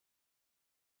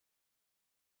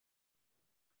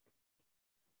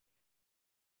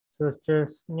So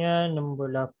seterusnya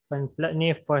nombor 8 pula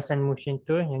ni force and motion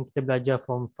tu yang kita belajar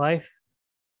form 5.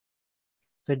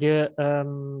 So dia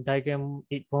diagram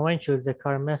 8.1 shows the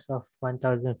car mass of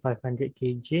 1500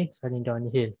 kg sliding down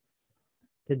the hill.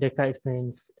 So the car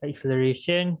experience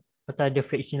acceleration atau ada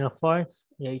frictional force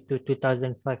iaitu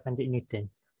 2500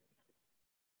 Newton.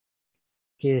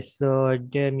 Okay, so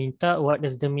dia minta what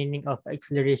is the meaning of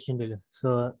acceleration dulu.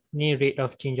 So ni rate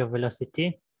of change of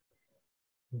velocity.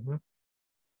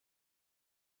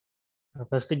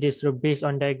 Lepas tu dia suruh based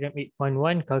on diagram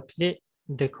 8.1 calculate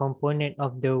the component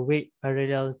of the weight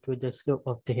parallel to the slope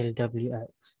of the hill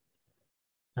Wx.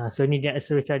 So ni dia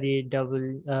suruh cari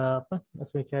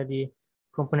suruh cari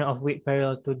component of weight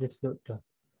parallel to the slope tu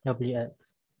Wx.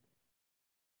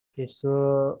 Okay, so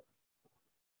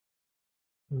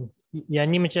yang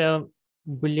ni macam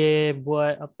boleh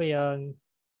buat apa yang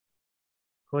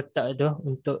kotak tu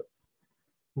untuk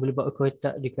boleh buat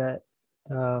kotak dekat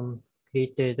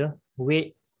kereta tu.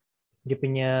 Weight dia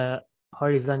punya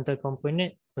horizontal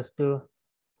component, lepas tu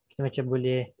kita macam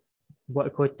boleh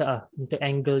buat kotak untuk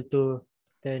angle tu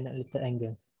kita nak letak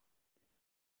angle.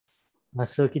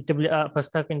 So kita boleh lepas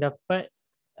tu akan dapat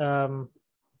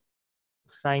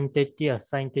sin 30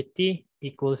 sin 30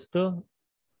 equals to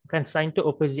kan sin tu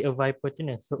opposite of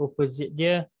hypotenuse. So opposite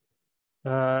dia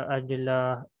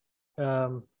adalah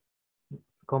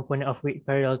component of weight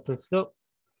parallel to slope.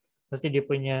 Lepas tu dia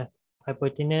punya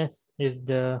hypotenuse is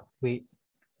the weight.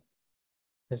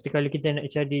 Lepas tu kalau kita nak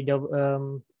cari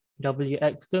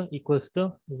Wx tu equals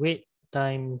to weight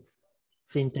times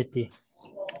sin 30.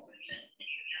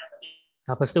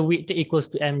 Lepas tu weight tu equals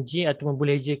to mg ataupun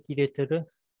boleh je kira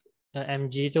terus.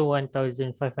 Mg tu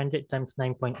 1500 times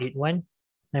 9.81.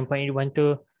 9.81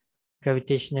 tu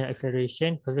gravitational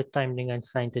acceleration, lepas tu time dengan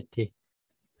sin 30.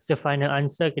 So final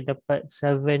answer kita dapat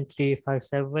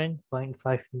 7357.5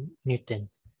 Newton.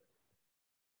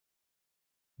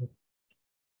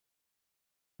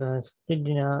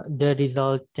 The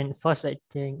resultant force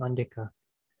acting on the car.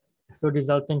 So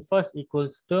resultant force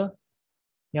equals to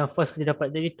yang force kita dapat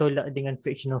tadi tolak dengan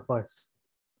frictional force.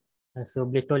 So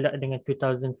boleh tolak dengan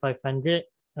 2500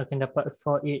 akan dapat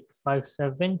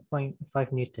 4857.5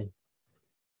 Newton.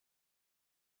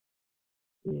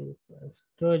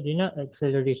 So dia nak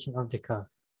acceleration of the car.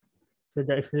 So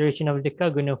the acceleration of the car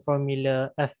guna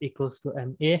formula F equals to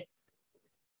ma.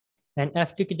 And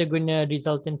F tu kita guna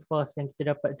resultant force yang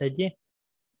kita dapat tadi.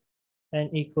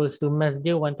 N equals to mass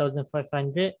dia 1500.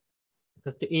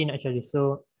 Lepas tu A nak cari.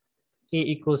 So A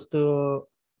equals to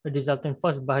resultant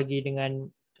force bahagi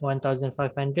dengan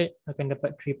 1500 akan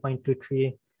dapat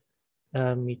 3.23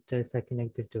 meter second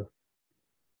negative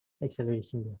 2.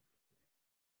 Acceleration dia.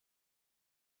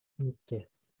 Okay.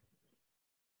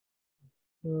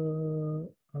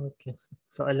 Okay.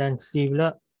 Soalan C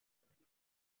pula.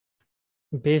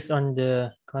 Based on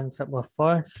the concept of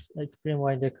force, explain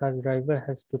why the car driver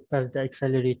has to press the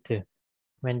accelerator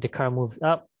when the car moves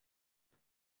up,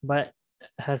 but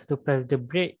has to press the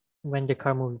brake when the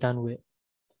car moves downward.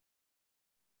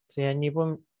 So yang ni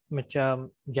pun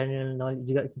macam general knowledge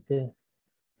juga kita.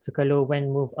 So kalau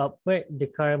when move upward, the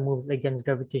car moves against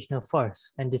gravitational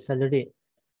force and decelerate.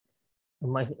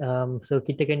 So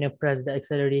kita kena press the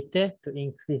accelerator to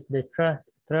increase the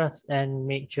thrust and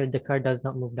make sure the car does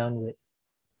not move downward.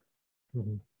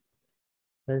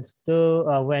 So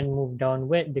when move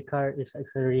downward, the car is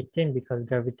accelerating because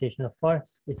gravitational force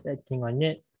is acting on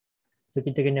it. So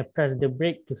kita kena press the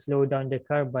brake to slow down the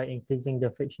car by increasing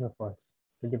the frictional force.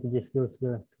 So dia pergi slow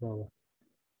ke bawah.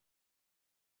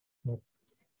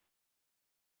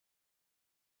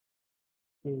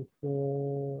 Okay, so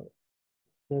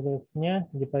seterusnya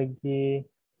dia bagi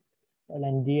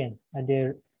soalan D kan.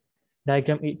 Ada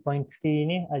diagram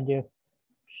 8.3 ni ada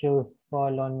shows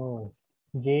for lawnmowers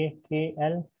J, K,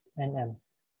 L and M.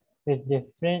 With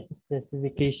different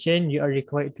specification, you are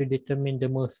required to determine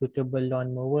the most suitable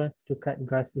lawnmower to cut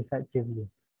grass effectively.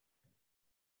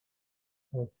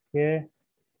 Okay.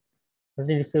 Lepas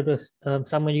disuruh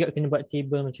sama juga kena buat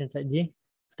table macam tadi.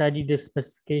 Study the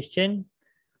specification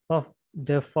of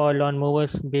the four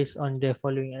lawnmowers based on the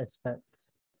following aspects.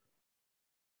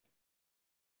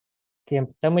 Okay, yang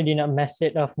pertama dia nak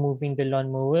method of moving the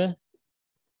lawnmower,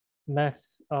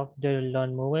 mass of the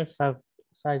lawnmower,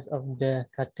 size of the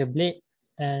cutter blade,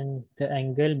 and the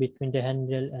angle between the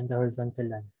handle and the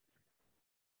horizontal line.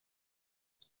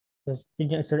 So,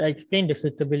 so explain the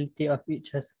suitability of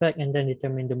each aspect and then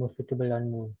determine the most suitable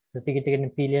lawnmower. Jadi kita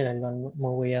kena pilih lah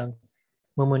lawnmower yang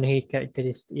memenuhi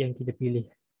karakteristik yang kita pilih.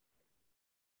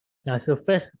 So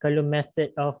first, kalau method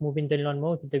of moving the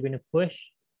lawnmower, kita guna push.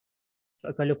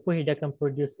 So, kalau push, dia akan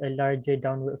produce a larger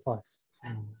downward force.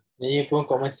 Ini pun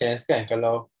common sense kan.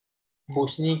 Kalau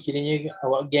push ni kiranya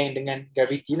awak gang dengan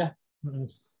gravity lah.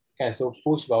 Kan, so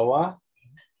push bawah,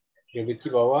 gravity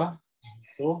bawah,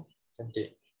 so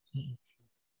cantik.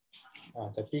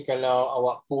 Tapi kalau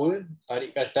awak pull,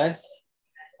 tarik ke atas,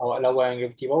 awak lawan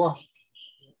gravity bawah.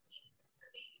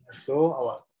 So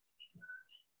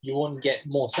you won't get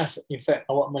most lah. In fact,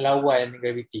 awak melawan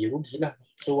gravity, rugilah.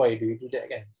 So why do you do that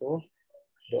kan? So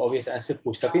the obvious answer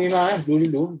push. Tapi memang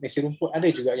dulu-dulu mesin rumput ada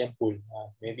juga yang pull.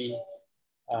 Maybe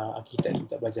kita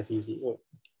tak belajar fizik kot.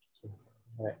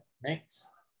 Alright,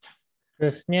 next.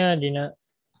 Terusnya dia nak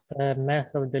mass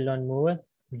of the lawnmower,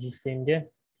 which is same dia.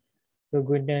 So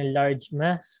guna large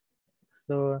mass,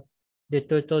 so the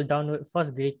total downward force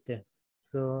greater.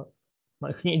 So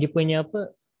maksudnya dia punya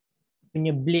apa?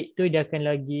 Punya blade tu dia akan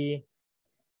lagi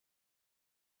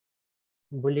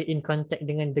boleh in contact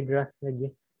dengan the grass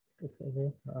lagi.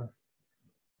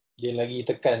 Dia lagi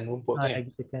tekan rumput kan?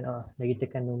 Lagi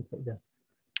tekan rumput dia.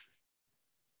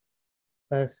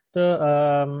 Lepas tu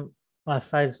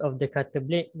size of the cutter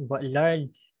blade buat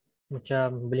large,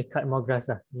 macam boleh cut more grass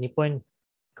lah. Ni pun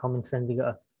common sense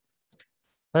juga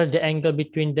lah. The angle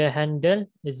between the handle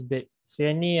is big. So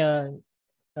yang ni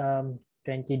 20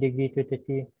 degree to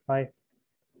 35.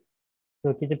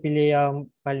 So kita pilih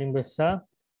yang paling besar.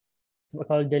 Sebab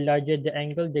kalau the larger the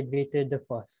angle, the greater the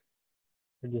force.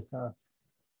 Jadi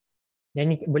yang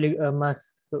ni boleh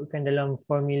masukkan dalam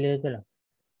formula tu lah.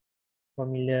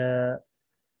 Formula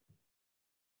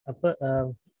apa?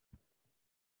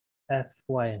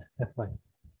 Fy.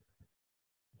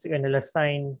 Masukkan dalam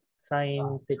sin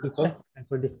 35 and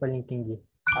produce paling tinggi.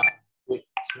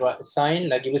 Sebab sin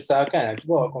lagi besar kan?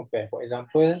 Cuba awak compare. For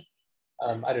example,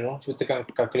 I don't know, cuba tekan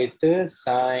calculator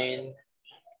sin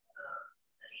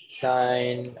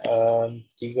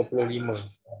 35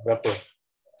 berapa?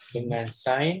 Dengan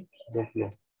sin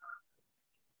 20.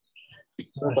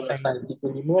 So kalau sin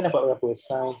 35 dapat berapa?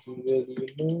 Sin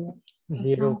 35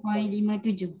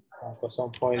 0.57.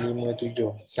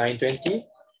 0.57. Sin 20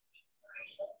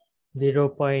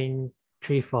 0.34.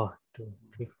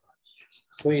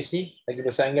 So you see, lagi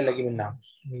besar angle lagi menang.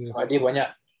 Sebab dia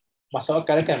banyak masuk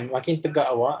akal kan. Makin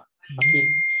tegak awak,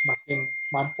 makin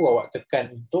mampu awak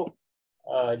tekan untuk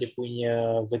dia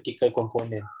punya vertical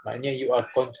component. Maknanya you are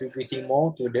contributing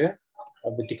more to the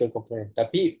vertical component.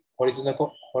 Tapi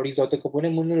horizontal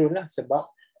component menurun lah sebab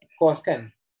cost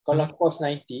kan. Kalau cost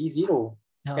 90, zero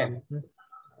kan.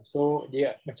 So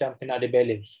dia macam kena ada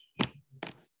balance.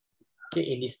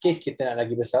 Okay, in this case kita nak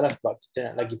lagi besar lah sebab kita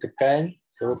nak lagi tekan.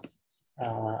 So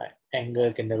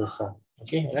angle kena besar.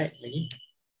 Okay, alright, lagi.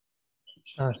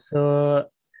 So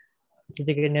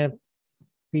kita kena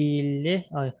pilih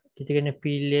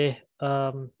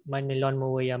mana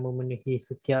lawnmower yang memenuhi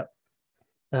setiap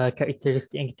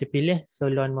karakteristik yang kita pilih.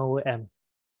 So lawnmower M.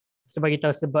 Sebab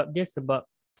kita tahu sebab dia, sebab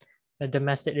the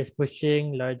method is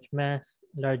pushing, large mass,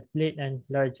 large blade and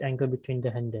large angle between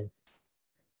the handle.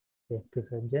 Okay, itu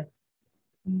saja.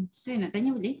 Saya nak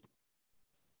tanya boleh?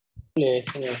 Boleh.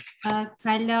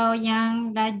 Kalau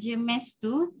yang larger mass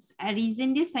tu,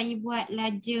 reason dia saya buat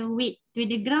larger weight to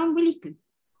the ground boleh ke?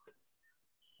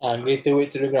 Greater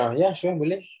weight to the ground. Ya, sure,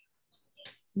 boleh.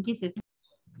 Okay, sir.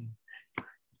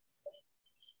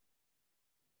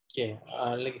 Okay,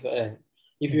 lagi soalan.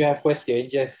 If you have question,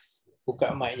 just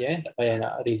buka mic je. Tak payah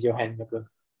nak raise your hand ke apa.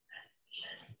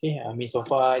 Okay, so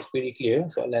far it's pretty clear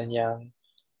soalan yang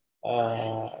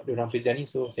diorang present ni,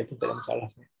 so saya pun tak ada masalah.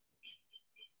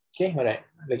 Okay, alright.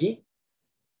 Lagi?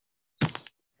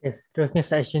 Yes, terusnya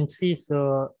section C,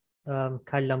 so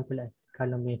kalam pula.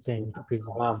 Kalam ni yang tak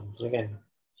present. Silakan.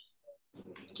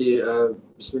 Okay,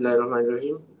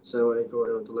 bismillahirrahmanirrahim. Assalamualaikum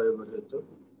warahmatullahi wabarakatuh.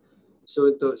 So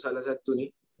untuk salah satu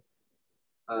ni,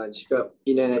 cakap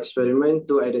in an experiment,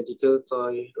 two identical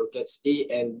toy rockets A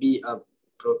and B are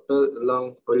propelled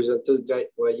along horizontal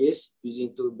guide wires using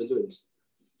two balloons.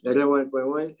 Diagram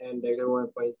 1.1 and diagram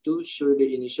 1.2 show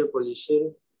the initial position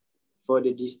for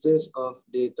the distance of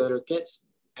the toy rockets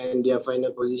and their final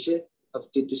position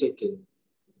after 2 seconds.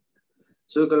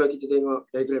 So kalau kita tengok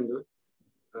diagram tu,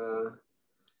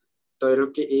 toy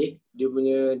rocket A, dia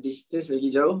punya distance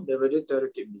lagi jauh daripada toy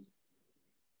rocket B.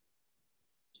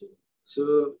 Okay.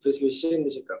 So first question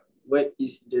dia cakap, what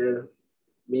is the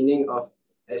meaning of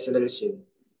acceleration?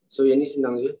 So yang ni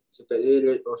senang je, cakap dia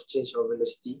rate of change of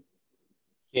velocity.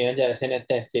 Okay, sekejap saya nak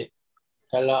test sikit.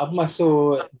 Kalau apa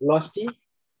masuk velocity?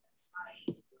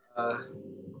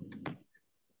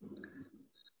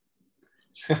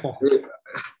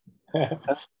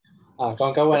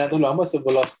 Kawan-kawan nak tolong, apa masuk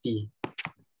velocity?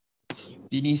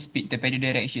 Ini speed daripada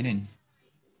direction kan?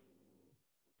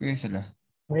 Ke salah?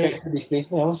 Bukan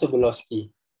displacement, apa masuk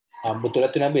velocity? Betul lah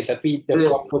tu Nabil, tapi the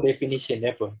proper definition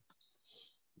dia apa?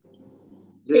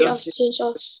 Rate of change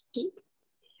of speed.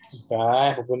 Bukan,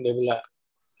 apa benda pula.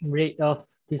 Rate of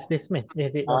displacement.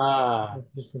 Rate of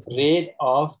displacement. Rate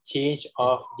of change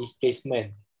of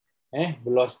displacement.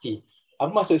 Velocity. Apa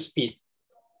maksud speed?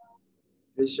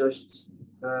 Ratio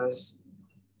of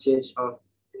change of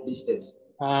distance.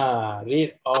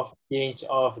 Rate of change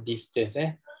of distance.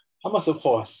 Apa maksud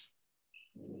force?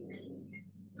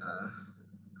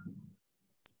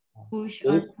 Push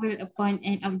or pull upon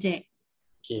an object.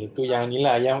 Okay, tu yang ni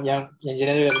lah, yang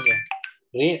general punya.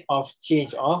 Rate of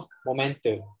change of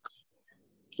momentum.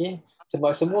 Okay,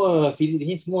 sebab semua fizik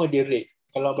ni semua dia rate.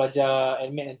 Kalau belajar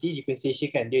NMAT nanti differentiation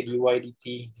kan, dia dy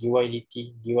dt, dy dt,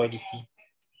 dy dt.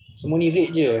 Semua ni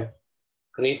rate je.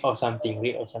 Rate of something.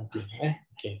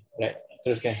 Okay, right.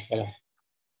 Teruskan kalau.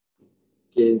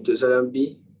 Okay, untuk soalan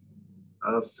B,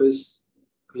 first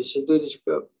question tu dia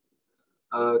cakap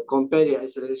compare the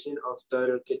acceleration of toy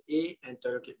rocket A and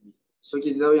toy rocket B. So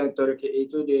kita tahu yang toy rocket A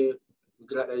tu dia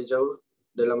bergerak dari jauh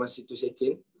dalam masa 2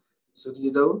 second. So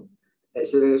kita tahu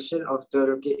acceleration of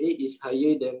toy rocket A is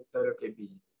higher than toy rocket B.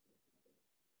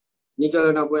 Ni kalau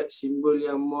nak buat simbol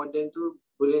yang more than tu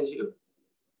boleh cikgu?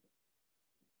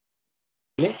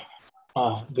 Boleh?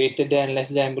 Greater than,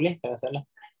 less than boleh, tak masalah.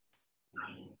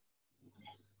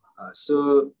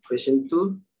 So question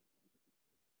 2,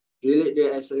 relate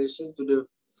the acceleration to the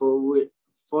forward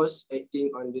force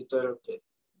acting on the toy rocket.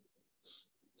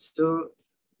 So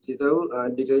kita tahu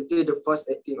the greater the force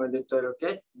acting on the toy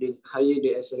rocket, the higher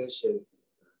the acceleration.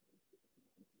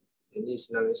 Ini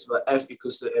senang sebab F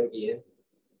equals to ma kan.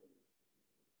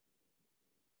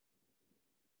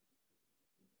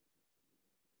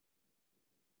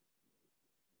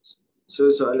 So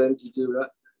soalan 3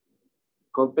 pula.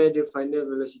 Compare the final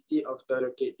velocity of toy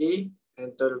rocket A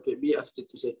and toy rocket B after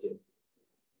 2 seconds.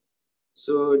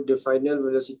 So the final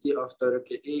velocity of toy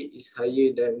rocket A is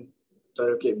higher than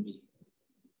toy rocket B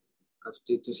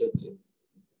after 2 seconds.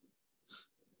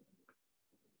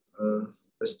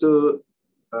 Lepas tu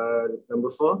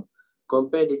number 4,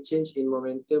 compare the change in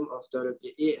momentum of toy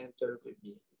rocket A and toy rocket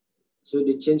B. So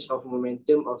the change of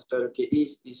momentum of toy rocket A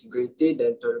is greater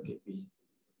than toy rocket B.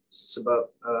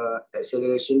 Sebab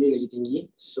acceleration dia lagi tinggi,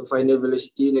 so final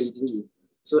velocity lagi tinggi.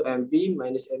 So mv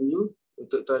minus mu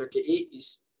untuk toy rocket A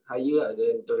is higher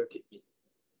than toy rocket B.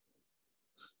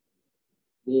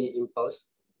 Ni impulse.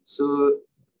 So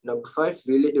number 5,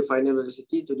 relate the final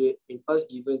velocity to the impulse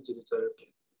given to the toy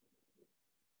rocket.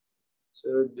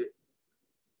 So the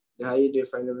higher the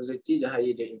final velocity, the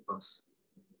higher the impulse.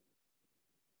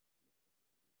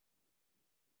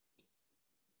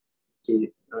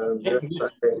 Okay,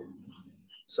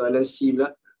 soalan C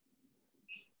pula.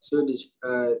 So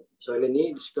soalan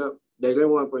ni dia cakap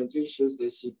diagram 1.3 shows the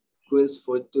sequence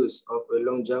photos of a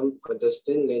long jump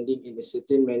contestant landing in a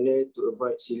certain manner to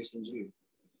avoid serious injury.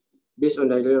 Based on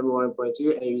diagram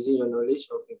 1.3 and using your knowledge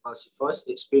of impulsive force,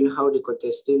 explain how the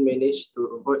contestant managed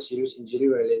to avoid serious injury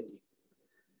while landing.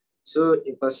 So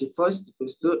impulsive force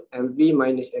equals to mv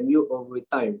minus mu over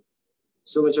time.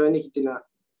 So macam mana kita nak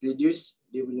reduce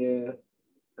dia punya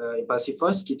impulsive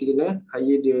force, kita kena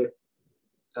higher the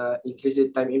increase the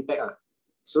time impact .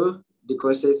 So the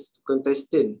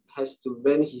contestant has to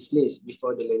bend his knees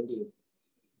before the landing.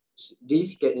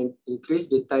 This can increase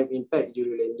the time impact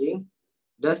during landing.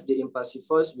 Thus the impulsive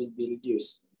force will be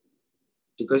reduced.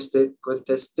 The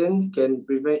contestant can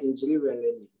prevent injury when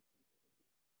landing.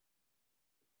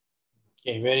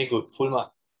 Okay, very good. Full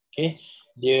mark. Okay,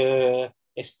 dia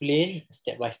explain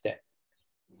step by step.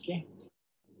 Okay,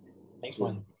 next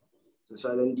one. So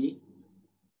soalan D.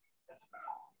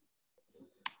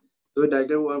 So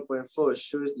diagram 1.4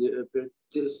 shows the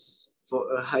apparatus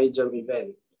for a high jump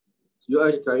event. You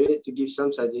are required to give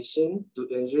some suggestion to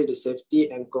ensure the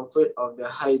safety and comfort of the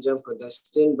high jump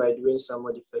contestant by doing some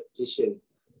modification.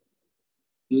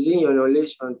 Using your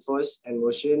knowledge on force and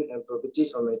motion and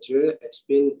properties of material,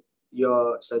 explain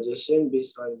your suggestion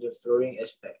based on the following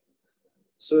aspect.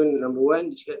 So number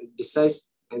 1, the size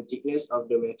and thickness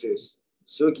of the mattress.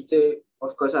 So kita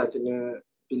of course kena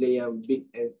pilih yang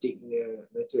big and thick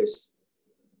mattress.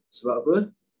 Sebab apa?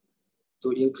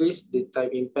 To increase the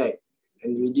time impact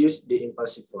and reduce the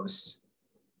impulsive force.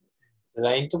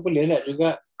 Selain tu boleh tak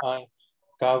juga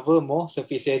cover more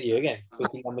surface area kan? So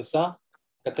tinggal besar,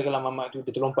 katakanlah mamak tu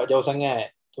dia terlompat jauh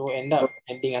sangat, so end up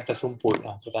landing atas rumput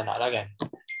lah, so tak nak lah kan.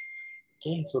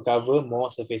 Okay, so cover more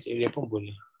surface area pun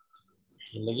boleh.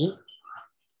 Okay, lagi?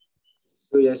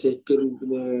 So yang second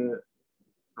punya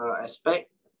aspect,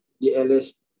 the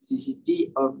elasticity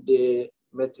of the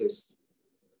mattress.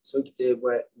 So kita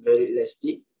buat very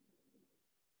elastic.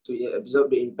 to absorb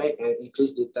the impact and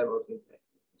increase the time of impact.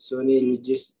 So ni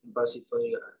reduce impulsive force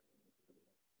juga.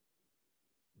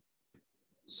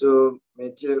 So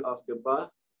material of the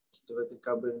bar, kita pakai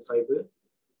carbon fiber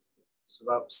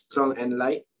sebab strong and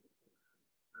light.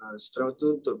 Strong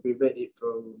tu untuk prevent it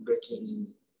from breaking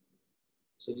easily.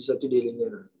 So di satu dia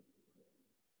linear.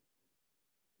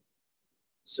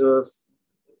 So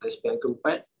aspek yang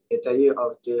keempat, attire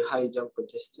of the high jump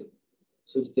contestant.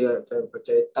 So kita akan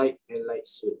pakai tight and light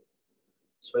suit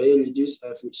supaya reduce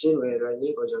friction when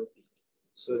running or jumping.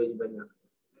 So lagi banyak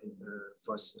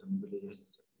force yang boleh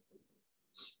dihasilkan.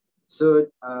 So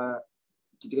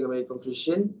kita kena bagi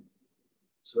conclusion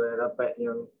sebagai rapat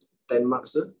yang 10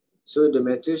 marks tu. So the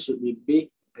material should be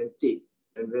big and thick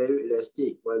and very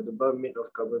elastic while the bar made of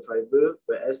carbon fiber,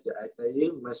 whereas the attire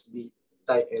must be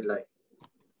tight and light.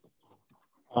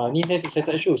 Ni saya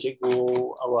tak sure cikgu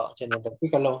awak macam mana, tapi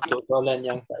kalau untuk soalan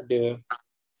yang tak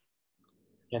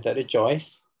ada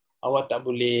choice, awak tak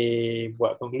boleh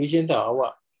buat conclusion tau,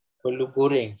 awak perlu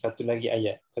goreng satu lagi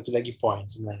ayat, satu lagi point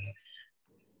sebenarnya.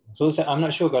 So I'm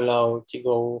not sure kalau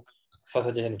cikgu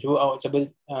salah saja sana. Cuba awak cuba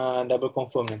double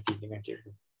confirm nanti dengan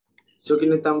cikgu. So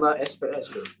kena tambah SPH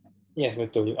tu? Yes,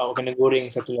 betul. Awak kena goreng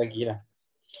satu lagi lah.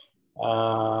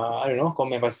 I don't know,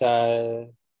 komen pasal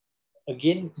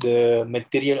again, the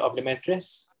material of the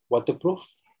mattress, waterproof,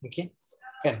 okay?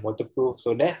 Kan, waterproof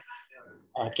so that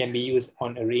can be used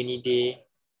on a rainy day.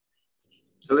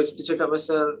 Kalau kita cakap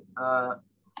pasal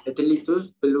athlete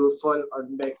tu perlu fall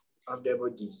on back of their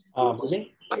body.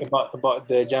 Boleh. About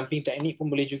the jumping technique pun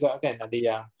boleh juga kan. Ada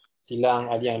yang silang,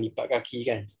 ada yang lipat kaki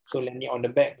kan. So landing on the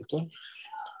back, betul.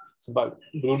 Sebab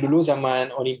dulu-dulu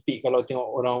zaman Olimpik, kalau tengok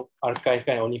orang archive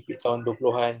kan, Olimpik tahun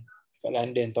 20-an kat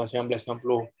London tahun 1920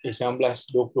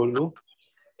 dulu,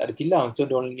 tak ada tilang. So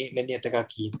dia landing atas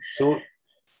kaki. So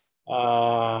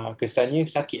kesannya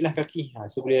sakitlah kaki.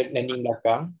 So boleh landing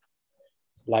belakang,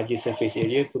 larger surface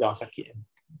area, kurang sakit.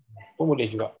 Pun boleh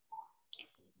juga.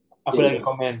 Apa lagi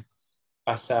komen?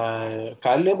 Pasal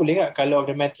color boleh tak? Color of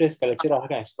the mattress, color cerah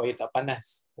kan, supaya tak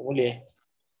panas. Boleh.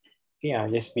 Okay,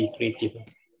 just be creative.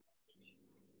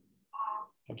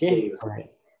 Okay. Alright.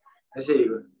 Terima kasih.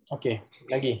 Okay,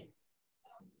 lagi.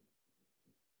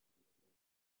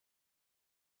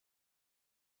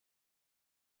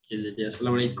 Okay, jadi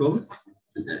Assalamualaikum.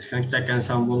 Sekarang kita akan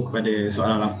sambung kepada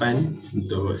soalan 8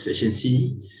 untuk section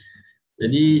C.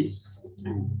 Jadi,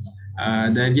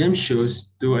 diagram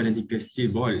shows two identical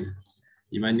steel ball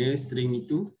di mana string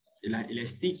itu ialah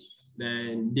elastic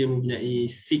dan dia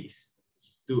mempunyai fix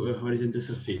to a horizontal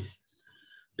surface.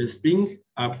 The springs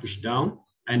are pushed down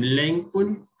and the length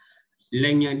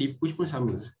yang dipush pun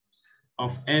sama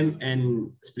of M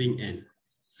and spring N.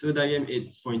 So diagram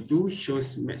 8.2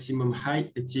 shows maximum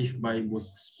height achieved by both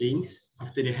springs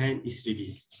after the hand is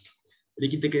released.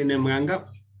 Jadi kita kena menganggap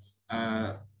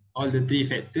all the three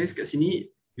factors kat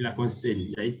sini ialah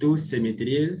constant, iaitu same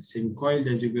material, same coil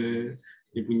dan juga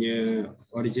dia punya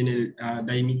original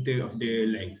diameter of the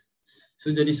length.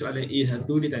 So jadi soalan A1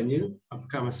 dia tanya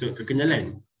apakah maksud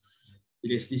kekenyalan.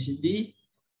 Elasticity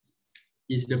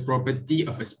is the property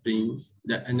of a spring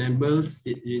that enables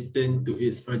it return to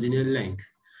its original length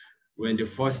when the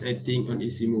force acting on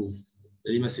it is removed.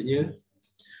 Jadi maksudnya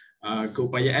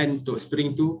keupayaan untuk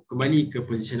spring tu kembali ke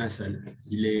position asal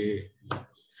bila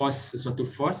sesuatu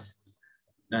force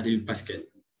dah dilepaskan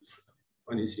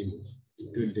on its removed.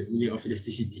 Itu the meaning of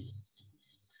elasticity.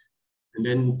 And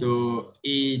then untuk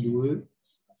A2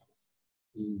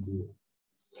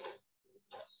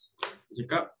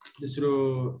 cakap dia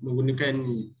suruh menggunakan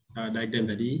diagram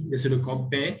tadi, dia suruh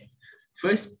compare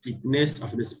first thickness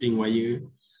of the spring wire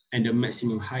and the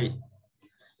maximum height.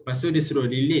 Lepas tu dia suruh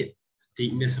relate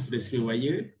thickness of the spring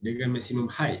wire dengan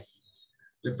maximum height.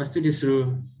 Lepas tu dia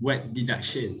suruh buat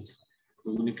deduction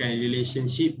menggunakan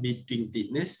relationship between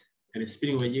thickness and the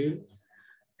spring wire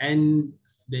and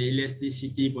the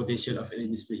elasticity potential of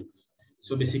energy spring.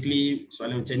 So basically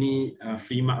soalan macam ni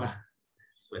free mark lah.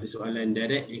 Sebab ada soalan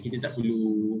direct yang kita tak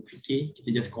perlu fikir, kita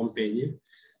just compare je.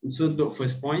 So untuk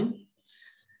first point,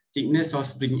 thickness of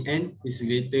spring N is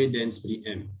greater than spring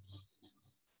M.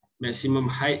 Maximum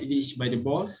height reached by the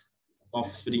balls of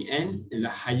spring N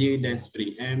adalah higher than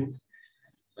spring M.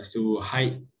 Lepas tu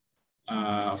height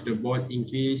of the ball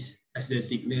increase as the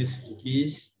thickness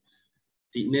increase.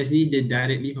 Thickness ni dia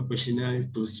directly proportional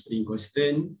to spring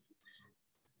constant.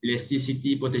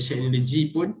 Elasticity potential energy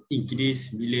pun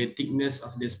increase bila thickness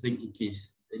of the spring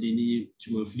increase. Jadi ni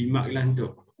cuma free mark lah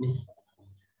untuk ni.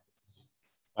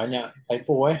 Banyak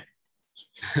typo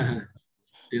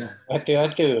Itulah.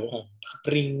 Rata-rata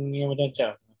spring ni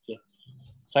macam-macam. Okay.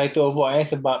 Try to avoid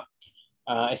sebab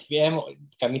SPM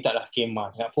kami taklah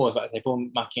skema sangat pun sebab saya pun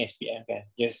marking SPM kan.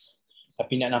 Just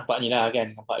tapi nak nampak ni lah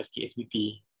kan, nampak sikit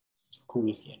SPP.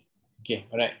 Cool sikit. Okay,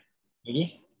 alright.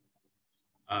 Lagi?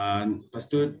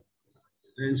 Lepas tu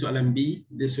dan soalan B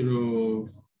dia suruh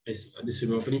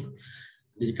apa ni?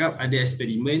 Dia cakap ada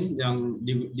eksperimen yang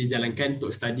dia jalankan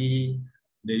untuk study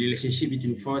the relationship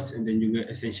between force and then juga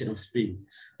extension of spring.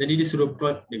 Jadi dia suruh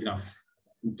plot the graph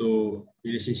untuk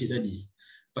relationship tadi.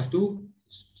 Lepas tu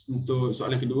untuk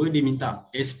soalan kedua dia minta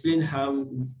explain how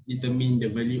determine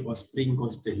the value of spring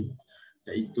constant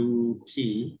iaitu K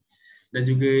dan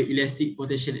juga elastic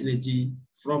potential energy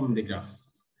from the graph.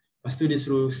 Lepas tu dia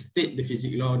suruh state the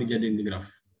physics law regarding the graph.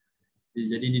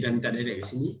 Jadi dia dah minta direct kat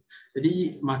sini.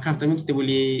 Jadi markah pertama kita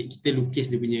lukis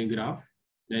dia punya graph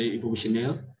dari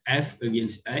proportional F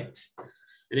against X.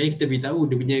 Dan kita beritahu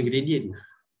dia punya gradient.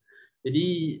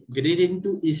 Jadi gradient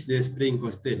tu is the spring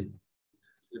constant.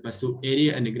 Lepas tu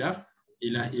area under graph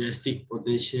ialah elastic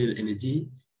potential energy.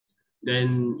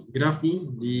 Dan graph ni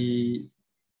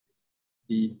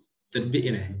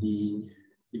diterbitkan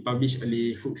dipublish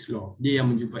oleh Hooke's law. Dia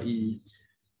yang menjumpai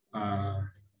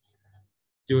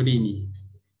teori ni.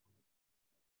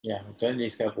 Ya, betul dia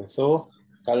discover. So,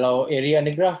 kalau area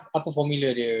under graph, apa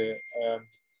formula dia?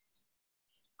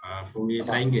 Formula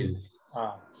triangle.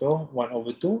 So,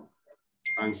 1/2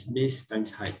 times base times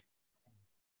height.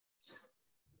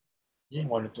 Yeah,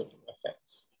 1/2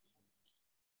 effects.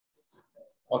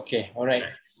 Okay, alright.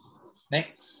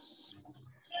 Next.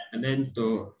 And then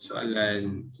untuk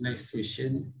soalan next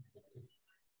question.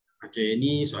 Okay,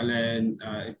 ni soalan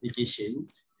application.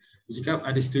 Dia cakap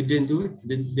ada student tu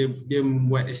dia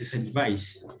buat exercise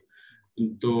device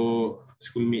untuk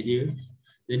schoolmate dia.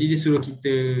 Jadi dia suruh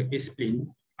kita explain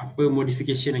apa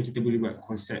modification yang kita boleh buat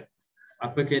konsep.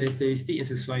 Apa karakteristik yang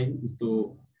sesuai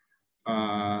untuk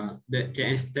that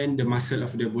can extend the muscle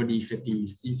of the body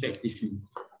effectively.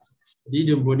 Jadi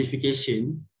the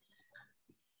modification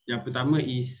yang pertama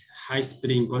is high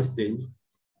spring constant.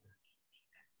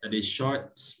 Ada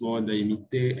short, small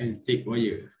diameter and thick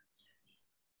wire.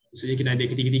 Maksudnya kena ada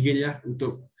ketiga-tiga je lah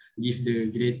untuk give the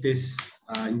greatest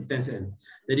intense kan.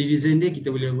 Jadi reason dia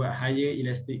kita boleh buat higher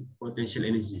elastic potential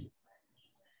energy.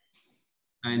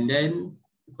 And then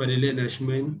parallel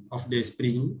nourishment of the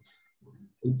spring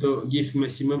untuk give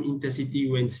maximum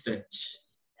intensity when stretched.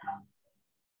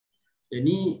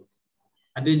 Jadi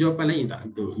ada jawapan lain tak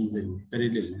untuk reason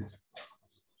parallel?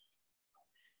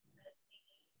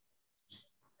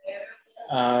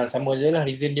 Sama je lah,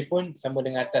 reason dia pun sama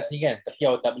dengan atas ni kan, tapi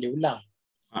awak tak boleh ulang.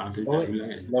 Tak ulang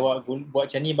kan. Awak buat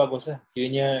macam ni bagus lah,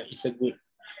 kiranya it's a good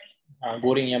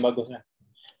goreng yang bagus lah.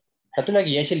 Satu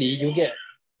lagi, actually you get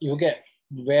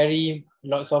very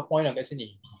lots of point lah kat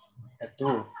sini.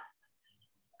 1,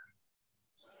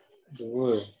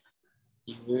 2,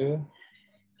 3,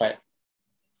 4.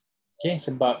 Okay,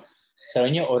 sebab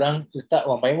selalunya orang letak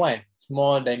 1 by 1,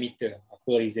 small diameter,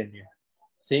 apa reason dia.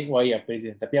 Thick wire apa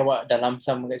reason. Tapi awak dalam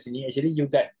sum kat sini, actually you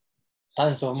got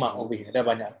tons of mark over here. Dah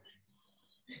banyak.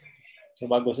 So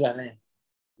baguslah ni.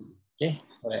 Okay,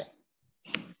 alright.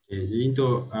 Okay, jadi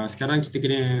untuk sekarang kita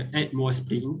kena add more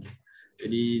spring.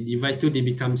 Jadi device tu dia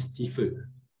become stiffer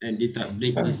and dia tak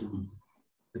break easily.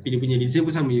 Tapi dia punya reason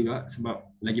pun sama juga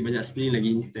sebab lagi banyak spring,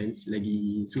 lagi intense,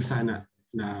 lagi susah nak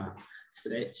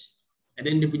stretch. And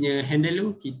then dia punya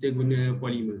handle tu kita guna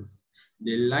polymer.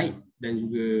 Dia light dan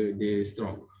juga dia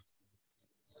strong.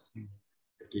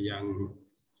 Okay, yang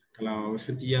kalau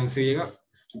seperti yang saya cakap,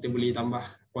 kita boleh tambah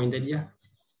point tadi lah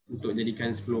untuk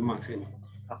jadikan 10 marks kan.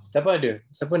 Siapa ada?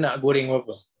 Siapa nak goreng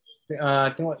berapa?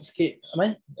 Tengok sikit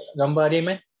Aman, gambar dia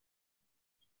Aman.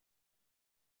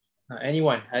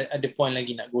 Anyone ada point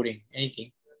lagi nak goreng?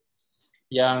 Anything?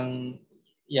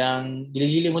 Yang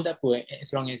gila-gila pun tak apa,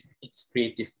 as long as it's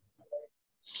creative.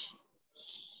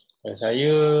 Kalau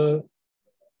saya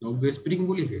longer spring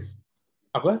boleh ke?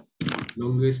 Apa?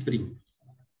 Longer spring.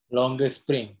 Longer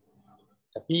spring.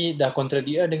 Tapi dah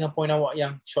contradict dengan point awak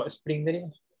yang short spring tadi.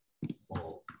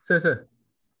 Sir.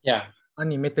 Ya.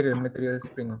 Ni material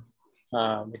spring.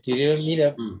 Material ni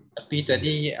dah. Tapi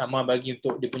tadi Amar bagi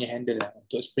untuk dia punya handle lah.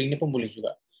 Untuk spring ni pun boleh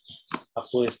juga.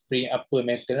 Apa spring, apa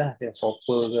metal lah.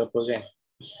 Copper ke apa kan.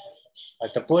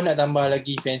 Ataupun nak tambah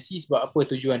lagi fancy sebab apa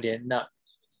tujuan dia? Nak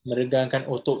meregangkan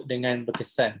otot dengan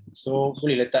berkesan. So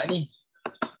boleh letak ni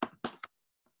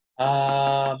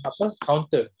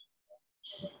counter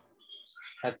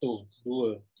 1,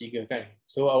 2, 3 kan.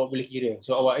 So awak boleh kira.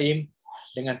 So awak aim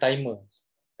dengan timer.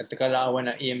 Katakanlah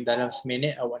awak nak aim dalam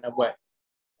seminit, awak nak buat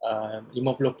 50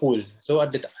 pull. So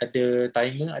ada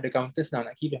timer, ada counter, senang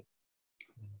nak kira.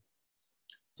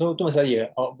 So tu masalah dia.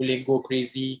 Awak boleh go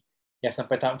crazy yang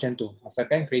sampai tahap macam tu.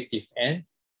 Asalkan kreatif and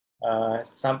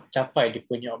capai dia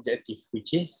punya objektif,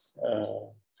 which is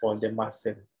for the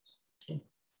masa. Okay.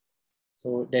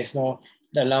 So there's no,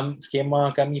 dalam skema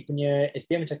kami punya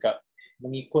SPM cakap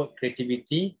mengikut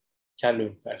kreativiti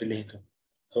calon, nak tulis tu.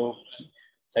 So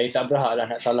saya tak berhak lah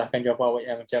nak salahkan jawapan awak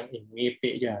yang macam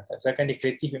merepek je. Asalkan dia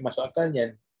kreatif yang masuk akal,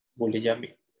 yang boleh je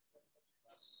ambil.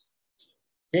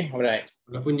 Okay, alright.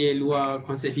 Walaupun dia luar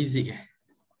konsep fizik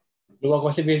Luar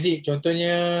konsep basic,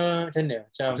 contohnya macam mana?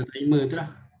 Macam timer tu lah.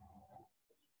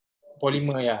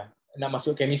 polymer ya. Nak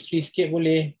masuk chemistry sikit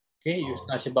boleh. Okay, you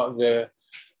touch about the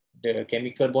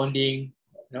chemical bonding,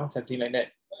 something like that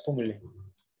pun boleh.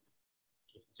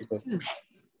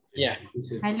 Ya.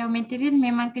 Kalau material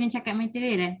memang kena cakap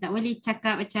material tak boleh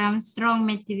cakap macam strong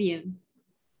material.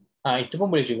 Itu pun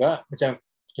boleh juga. Macam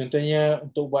contohnya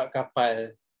untuk buat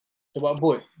kapal, untuk buat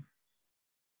boat,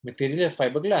 material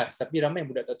fiberglass, tapi ramai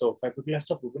budak tak tahu fiberglass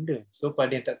tu apa benda. So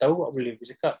pada yang tak tahu, boleh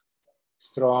bercakap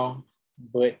strong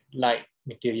but light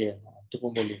material. Itu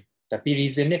pun boleh. Tapi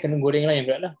reason dia kena goreng lain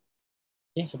pula lah.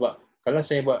 Okay, sebab kalau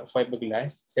saya buat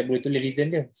fiberglass, saya boleh tulis reason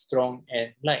dia strong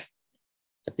and light.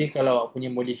 Tapi kalau awak punya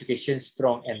modification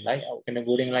strong and light, awak kena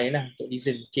goreng lain lah untuk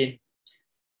reason. Mungkin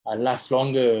last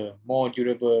longer, more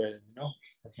durable,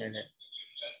 something like that.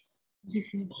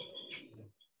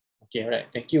 Okay, alright.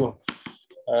 Thank you.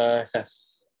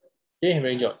 Sas. Okay,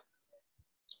 very good.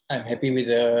 I'm happy with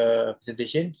the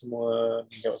presentation. Semua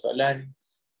menjawab soalan.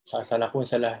 Salah pun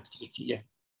salah kecil-kecil je.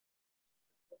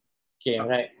 Okay,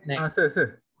 alright. Next.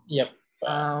 Sir. Yep.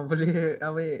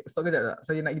 Boleh stop kejap tak?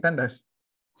 Saya nak pergi tandas.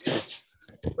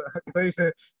 Sorry sir.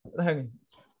 Tahan ni.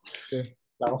 Okay.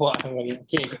 Lawak kali.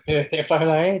 Okay, kita take file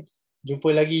lah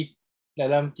Jumpa lagi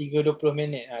dalam 3-20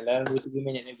 minit. Dalam 2-3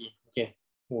 minit lagi. Okay.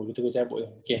 Dia terus cabut tu.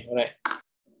 Okay, alright.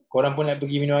 Korang pun nak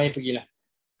pergi minum air, pergilah.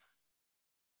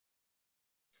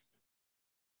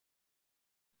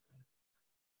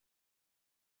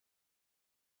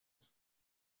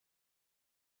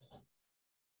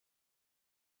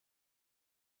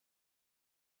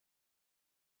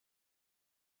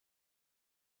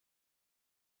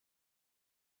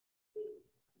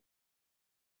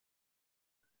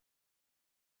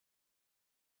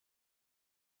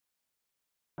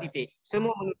 Titik.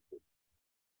 Semua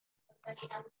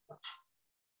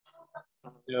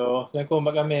Hello, Assalamualaikum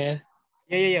Pak Kamil.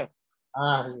 Ya.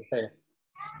 Saya.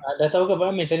 Dah tahu ke Pak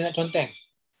Kamil saya nak conteng?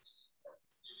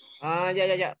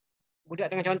 Ya. Budak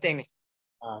tengah conteng ni.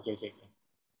 Okay.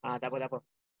 Tak apa.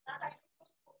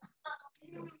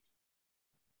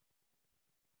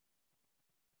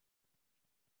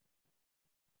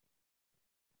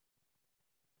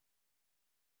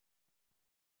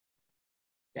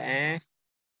 Sekejap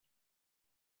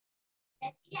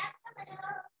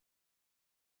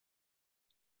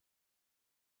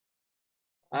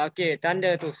Okey,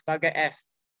 tanda tu sebagai F.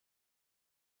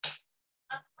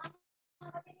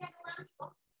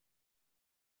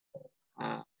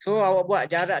 So awak buat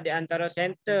jarak di antara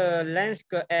center lens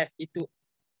ke F, itu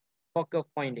focal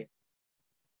point dia.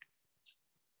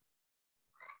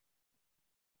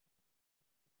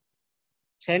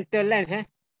 Center lens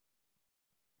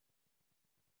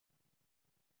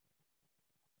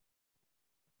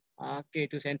Okey,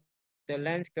 tu center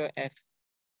lens ke F.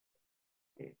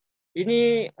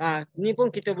 Ini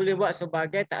pun kita boleh buat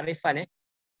sebagai takrifan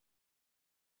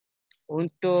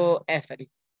untuk F tadi.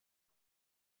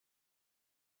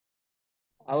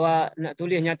 Awak nak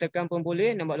tulis nyatakan pun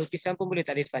boleh, nak buat lukisan pun boleh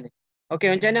takrifan.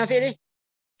 Okey, macam mana Afiq ni?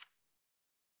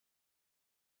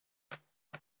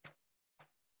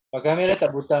 Pak Kamil dah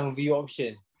tak butang view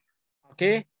option.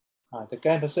 Okey.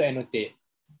 Tekan lepas tu annotate.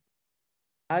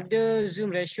 Ada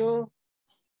zoom ratio,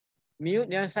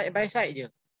 mute yang side by side je.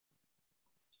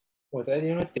 Tak ada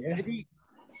annotate Jadi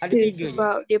ada 3 je.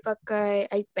 Sebab dia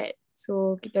pakai iPad.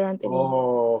 So kita orang tadi.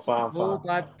 Faham.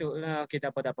 Patutlah. Okey,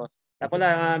 tak apa. Tak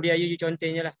apalah, biar you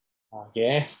conteng je lah.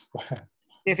 Okay.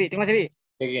 Okay, Fik. Terima kasih, Fik.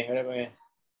 Okay, alright.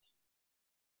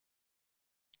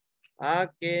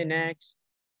 Okay, next.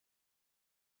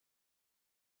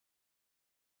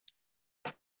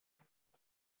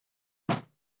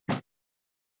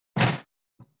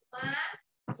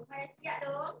 Siap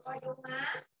dong, kau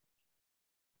rumah.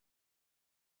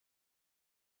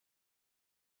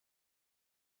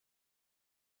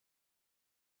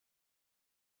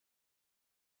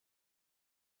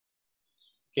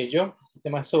 Okay, jom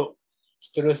kita masuk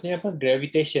seterusnya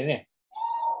gravitation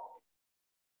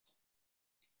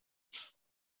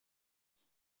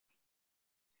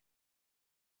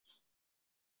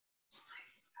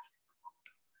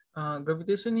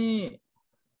Gravitation ni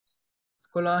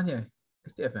sekolahnya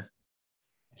STF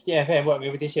STF buat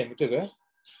gravitation, betul ke?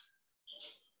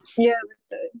 Ya,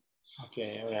 betul.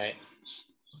 Okay, alright.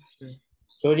 Okay.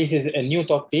 So this is a new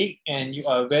topic and you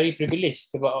are very privileged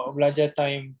sebab awak belajar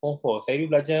time Form 4. Saya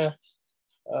dulu belajar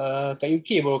kat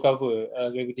UK baru cover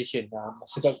gravitation.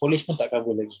 Masa kat college pun tak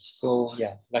cover lagi. So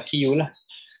yeah, lucky you lah.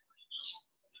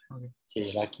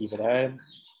 Okay, lucky padahal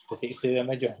tersiksa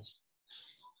sama je.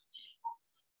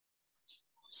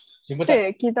 Jumpa tak? Sir,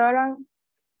 kita orang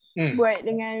buat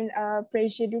dengan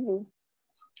pressure dulu.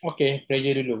 Okay,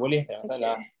 pressure dulu. Boleh, tak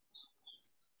masalah.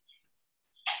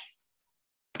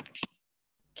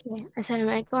 Okay.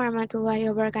 Assalamualaikum warahmatullahi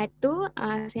wabarakatuh.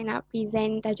 Saya nak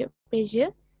present tajuk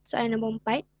pressure. Soalan nombor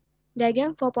 4.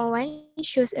 Diagram 4.1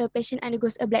 shows a patient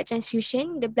undergoes a blood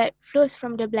transfusion. The blood flows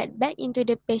from the blood bag into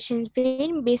the patient's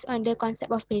vein based on the concept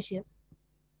of pressure.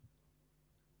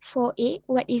 4A,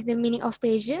 what is the meaning of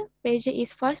pressure? Pressure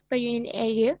is force per unit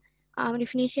area.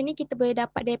 Definition ni kita boleh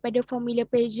dapat daripada formula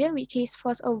pressure which is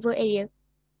force over area.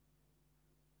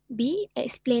 B,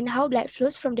 explain how blood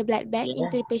flows from the blood bag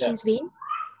into the patient's vein.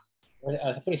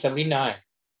 Siapa ni? Sabrina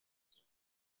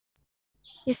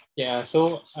Yes. Yeah,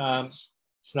 so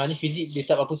sebenarnya fizik dia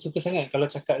tak apa suka sangat kalau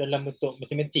cakap dalam bentuk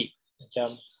matematik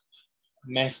macam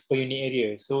mass per unit area,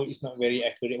 so it's not very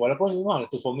accurate walaupun memang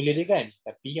tu formula dia kan,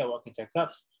 tapi awak akan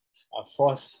cakap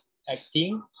force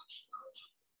acting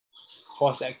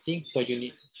per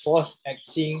unit, force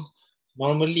acting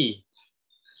normally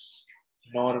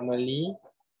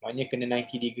maknanya kena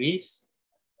 90 degrees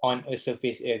on a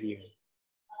surface area.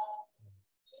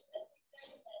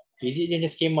 Fizik dia hanya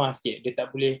skema sikit, dia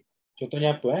tak boleh,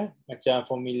 contohnya apa macam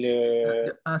formula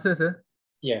Sir.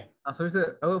 Yeah. Sorry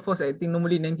sir, our force acting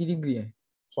normally 90 degree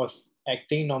Force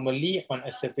acting normally on a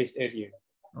surface area.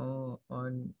 Oh,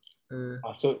 on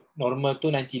so normal tu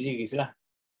 90 degrees lah.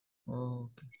 Oh,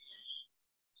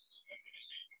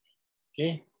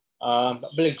 okay.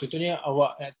 Boleh contohnya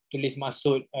awak nak tulis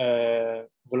maksud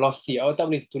velocity, awak tak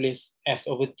boleh tulis S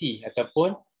over T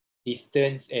ataupun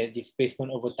distance and displacement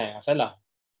over time. Salah.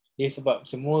 Dia sebab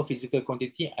semua physical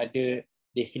quantity ada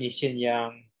definition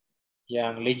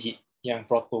yang legit, yang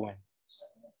proper one.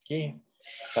 Okay.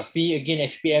 Tapi again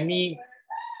SPM ni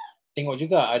tengok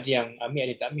juga ada yang ambil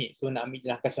ada tak ambil. So nak ambil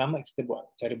langkah selamat kita buat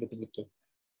cara betul-betul.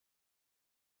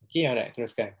 Okay, alright,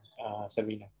 teruskan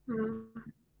Sabrina.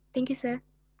 Thank you sir.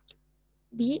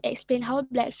 B, explain how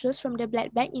blood flows from the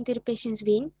blood bag into the patient's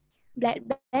vein. Blood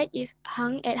bag is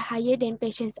hung at higher than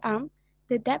patient's arm.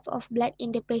 The depth of blood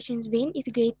in the patient's vein is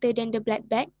greater than the blood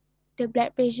bag. The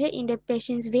blood pressure in the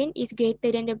patient's vein is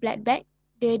greater than the blood bag.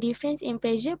 The difference in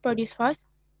pressure produces force,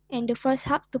 and the force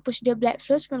helps to push the blood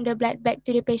flows from the blood bag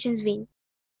to the patient's vein.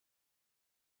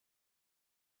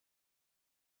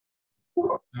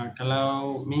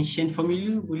 Kalau mention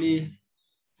formula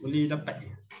boleh dapat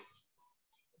ke?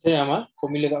 Macam mana?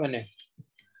 Formula kat mana?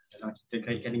 Kalau kita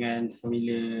kaitkan dengan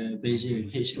formula pressure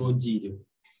HOG tu.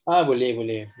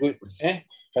 Boleh. Good.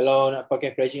 Kalau nak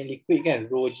pakai pressure in liquid kan,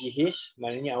 rho GH,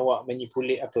 maknanya awak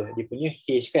manipulate apa? Dia punya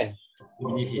H kan? Dia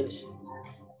punya H.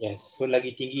 Yes. So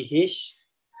lagi tinggi H,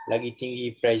 lagi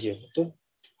tinggi pressure. Betul?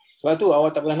 Sebab tu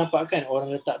awak tak pernah nampak kan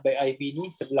orang letak bag IV ni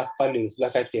sebelah kepala,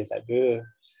 sebelah katil. Tak ada.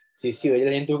 Sia-sia je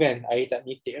lah yang tu kan. Air tak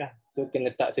menitik lah. So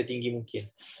kena letak setinggi mungkin.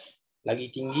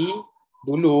 Lagi tinggi,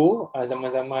 dulu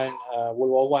zaman-zaman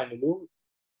World War I dulu,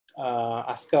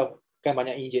 askar kan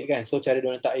banyak injet kan. So cara dia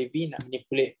letak IV nak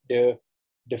manipulate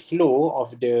the flow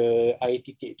of the air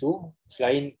titik tu,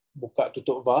 selain buka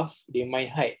tutup valve, dia main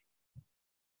height.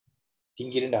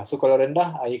 Tinggi rendah. So kalau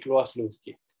rendah, air keluar slow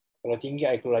sikit. Kalau tinggi,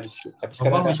 air keluar lagi sikit. Tapi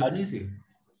sekarang macam mana sih?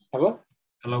 Apa?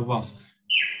 Kalau valve.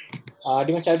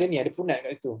 Dia macam ada ni, ada punat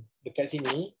kat situ. Dekat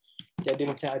sini, dia ada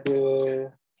macam ada,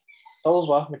 tahu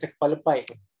valve macam kepala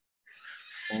pipe.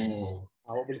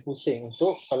 Awak boleh pusing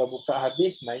untuk kalau buka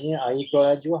habis, maknanya air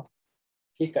keluar laju lah.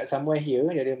 Okay, kat somewhere here,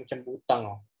 dia ada macam butang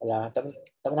tau. Alah,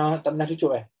 tak pernah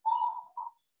cucuk Tak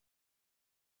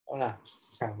pernah?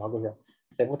 Bagus lah.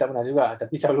 Saya pun tak pernah juga,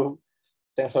 tapi selalu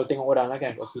tengok orang lah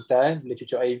kan, kat hospital, bila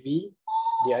cucuk IV,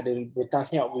 dia ada butang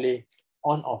sini, awak boleh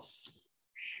on off.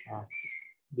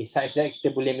 Besides that,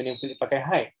 kita boleh manipulate pakai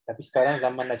height. Tapi sekarang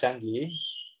zaman dah canggih,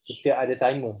 kita ada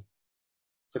timer.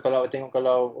 So kalau awak tengok,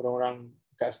 kalau orang-orang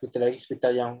kat hospital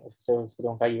yang hospital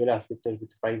orang kaya lah, hospital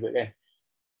private kan,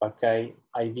 pakai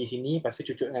IV sini, lepas tu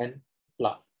cucuk dengan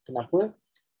plug. Kenapa?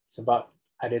 Sebab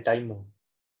ada timer.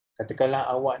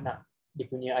 Katakanlah awak nak dia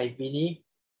punya IV ni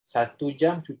 1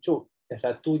 jam cucuk dan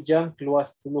 1 jam keluar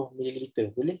 10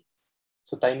 ml, boleh?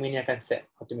 So timer ni akan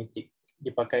set automatic. Dia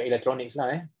pakai electronics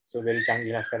lah So very canggih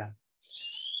lah sekarang.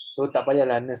 So tak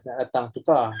payahlah nurse nak datang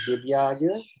tukar. Dia biar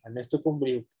je, nurse tu pun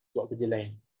boleh buat kerja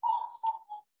lain.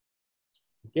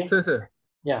 Okay? Sir.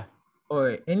 Ya. Oh,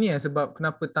 ini sebab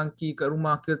kenapa tangki kat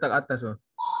rumah kita letak kat atas tu.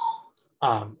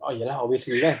 Oh iyalah,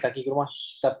 obviously kan tangki ke rumah.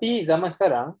 Tapi zaman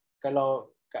sekarang,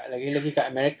 kalau lagi-lagi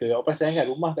kat Amerika, awak perasan kan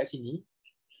rumah kat sini,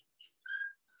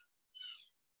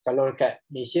 kalau kat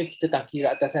Malaysia kita tangki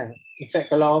kat atas kan. In fact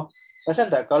kalau,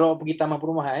 perasan tak kalau pergi taman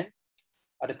perumahan,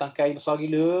 ada tangki air besar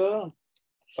gila,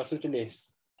 lepas tu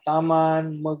tulis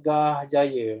Taman Megah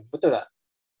Jaya. Betul tak?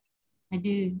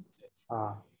 Ada.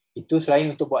 Itu selain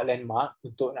untuk buat landmark,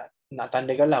 untuk nak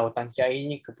tandakan lah tangki air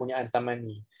ni kepunyaan taman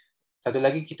ni. Satu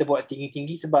lagi kita buat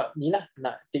tinggi-tinggi sebab ni lah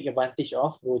nak take advantage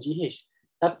of low GH.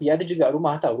 Tapi ada juga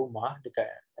rumah dekat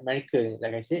Amerika,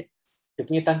 like I said, dia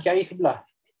punya tangki air sebelah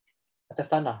atas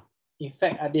tanah. In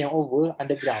fact ada yang over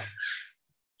underground.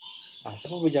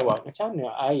 Siapa boleh jawab macam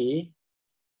mana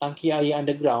tangki air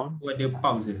underground? Ada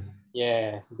pump je.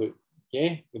 Yes, good.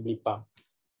 Okay, dia beli pump.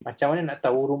 Macam mana nak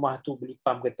tahu rumah tu beli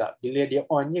pump ke tak? Bila dia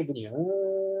on je bunyi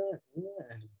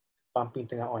pumping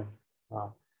tengah on.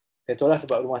 Saya tahu lah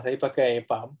sebab rumah saya pakai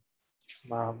pump.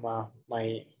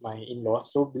 My in-law.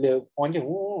 So bila on je,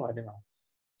 ada.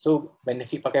 So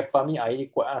benefit pakai pump ni, air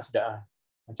dia kuat lah, sedap lah.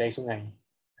 Macam air sungai.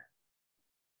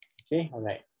 Okay,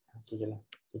 alright. Okay je lah.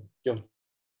 Okay, jom.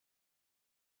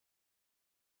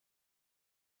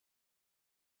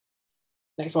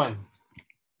 Next one.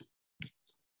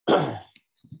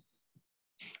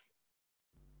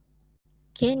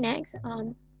 Okay, next.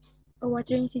 A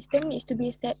watering system needs to be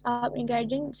set up in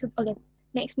garden. Okay.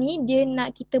 Next ni, dia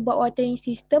nak kita buat watering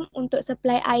system untuk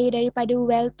supply air daripada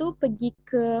well tu pergi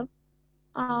ke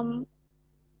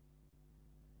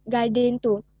garden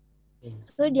tu.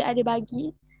 So dia ada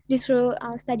bagi, dia suruh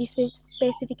study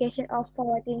specification of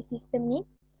watering system ni.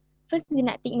 First dia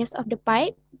nak thickness of the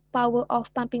pipe, power of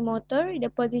pumping motor, the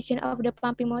position of the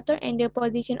pumping motor and the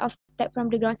position of tap from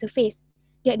the ground surface.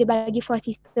 Dia ada bagi 4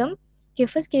 system. Okay,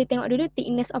 first kita tengok dulu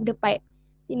thickness of the pipe.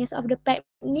 Thickness of the pipe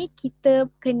ni kita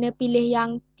kena pilih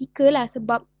yang thicker lah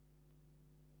sebab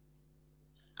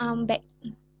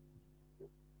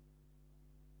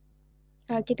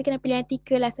kita kena pilih yang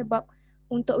thicker lah sebab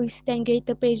untuk withstand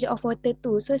greater pressure of water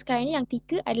tu. So sekarang ni yang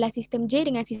thicker adalah sistem J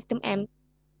dengan sistem M.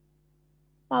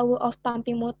 Power of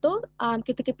pumping motor,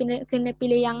 kita kena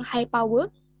pilih yang high power.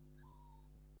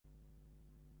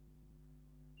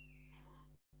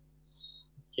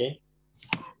 Okay.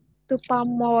 To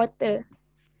pump more water.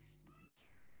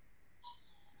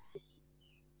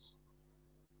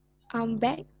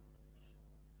 Back.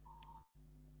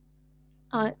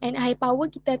 And high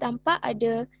power kita nampak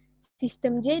ada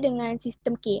sistem J dengan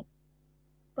sistem K.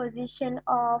 Position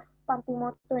of pumping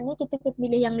motor ni kita kena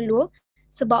pilih yang low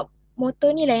sebab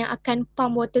motor ni lah yang akan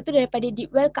pump water tu daripada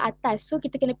deep well ke atas. So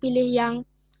kita kena pilih yang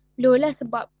low lah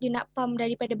sebab dia nak pump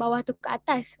daripada bawah tu ke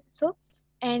atas. So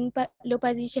and low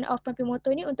position of pumping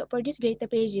motor ni untuk produce greater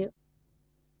pressure.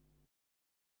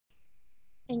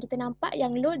 And kita nampak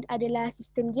yang low adalah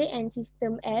sistem J and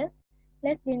sistem L.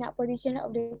 Plus dia nak position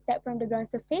of the tap from the ground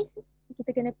surface. Kita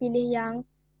kena pilih yang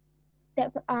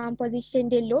tap position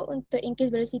dia low untuk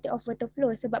increase velocity of water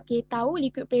flow. Sebab kita tahu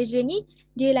liquid pressure ni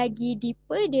dia lagi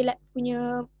deeper, dia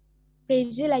punya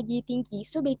pressure lagi tinggi.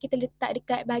 So bila kita letak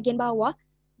dekat bahagian bawah,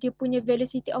 dia punya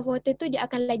velocity of water tu dia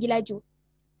akan lagi laju.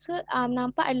 So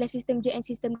nampak adalah sistem J and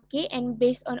sistem K, and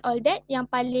based on all that yang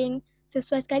paling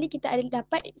sesuai sekali kita ada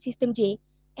dapat sistem J.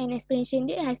 And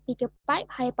explanation dia has thicker pipe,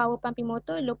 high power pumping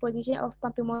motor, low position of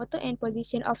pumping motor and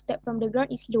position of tap from the ground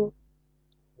is low.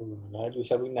 Laju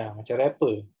Sabrina macam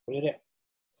rapper. Boleh tak?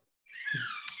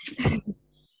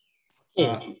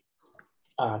 Okay.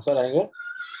 Soalan ke?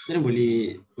 Macam mana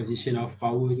boleh position of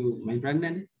power tu main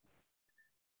peranan?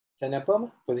 Macam apa?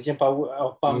 Position power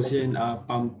of pump. Position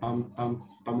pump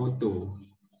motor.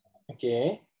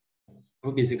 Okay. Apa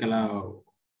beza kalau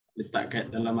letak kat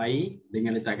dalam air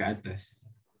dengan letak kat atas?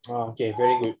 Okay,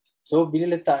 very good. So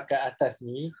bila letak kat atas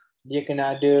ni, dia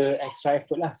kena ada extra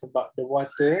effort lah sebab the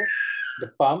water,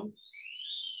 the pump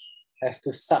has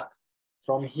to suck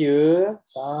from here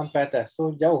sampai atas.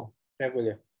 So jauh travel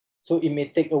dia. So it may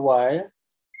take a while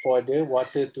for the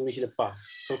water to reach the pump.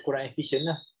 So kurang efficient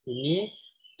lah. Ini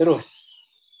terus.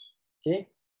 Okay.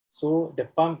 So the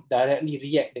pump directly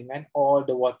react dengan all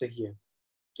the water here.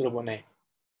 Terus buat naik.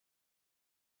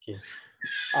 Okay.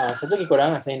 Satu lagi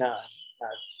korang saya nak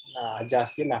ajar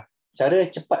sikit lah. Cara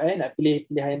cepat nak pilih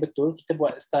pilihan yang betul, kita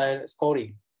buat style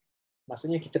scoring.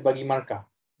 Maksudnya kita bagi markah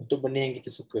untuk benda yang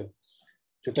kita suka.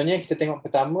 Contohnya kita tengok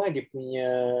pertama dia punya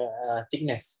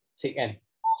thickness, thick kan.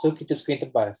 So kita suka yang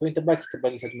tebal. So yang tebal kita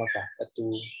bagi satu markah.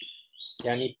 Satu.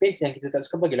 Yang nipis yang kita tak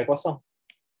suka bagilah kosong.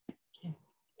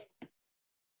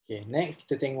 Okay, next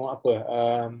kita tengok apa?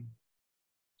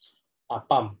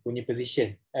 Pump punya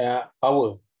position,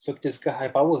 power. So kita suka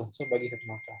high power, so bagi 1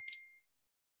 markah.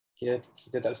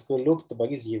 Kita tak suka low, kita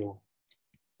bagi 0.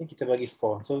 Okay, kita bagi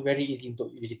score. So very easy untuk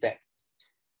you detect.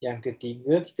 Yang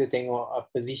ketiga, kita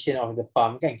tengok position of the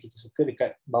pump kan. Kita suka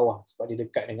dekat bawah sebab dia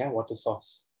dekat dengan water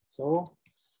source. So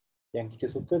yang kita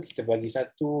suka kita bagi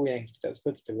 1, yang kita tak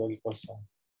suka kita bagi 0.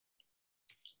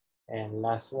 And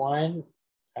last one,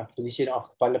 position of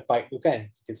kepala pipe tu kan.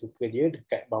 Kita suka dia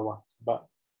dekat bawah sebab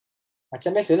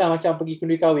macam biasalah, macam pergi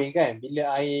kenduri kahwin kan.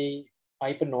 Bila air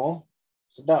penuh,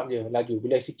 sedap je laju.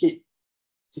 Bila sikit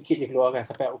dia keluarkan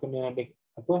sampai aku kena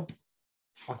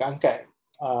angkat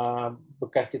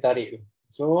bekas dia tarik tu.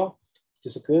 So kita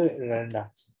suka rendah.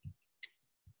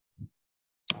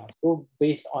 So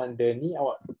based on the ni,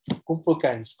 awak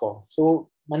kumpulkan skor. So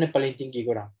mana paling tinggi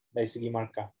korang dari segi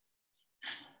markah?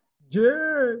 J.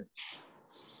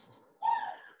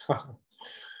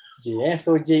 J,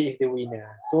 so J is the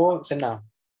winner. So senang.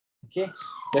 Okay,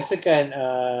 biasakan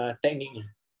teknik ni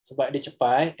sebab dia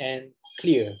cepat and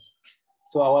clear.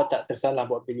 So awak tak tersalah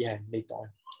buat pilihan later on.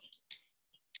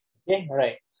 Okay,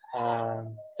 alright.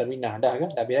 Sabrina, dah ke?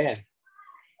 Dah habis dah kan?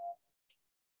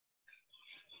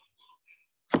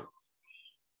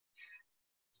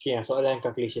 Okay, soalan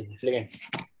calculation. Silakan.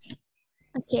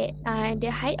 Okay, the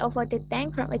height of water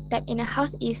tank from a tap in a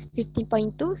house is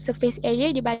 15.2. Surface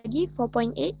area dibagi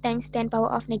 4.8 times 10 power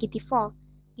of -4.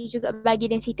 Dia juga bagi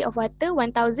density of water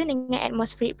 1000 dengan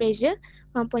atmospheric pressure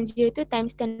 1.02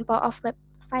 times 10 power of 5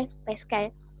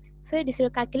 Pascal. So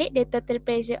disuruh calculate the total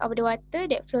pressure of the water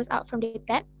that flows out from the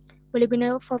tap. Boleh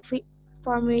guna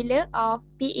formula of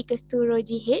P equals to rho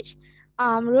GH.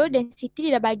 Rho density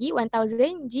dia dah bagi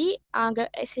 1000, G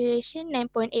acceleration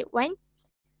 9.81.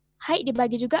 Height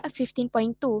dibagi juga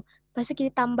 15.2. Lepas tu kita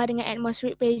tambah dengan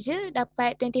atmospheric pressure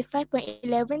dapat 25.11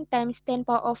 times 10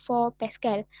 power of 4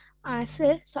 Pascal.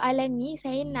 Sir, soalan ni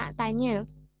saya nak tanya.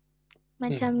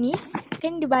 Macam ni,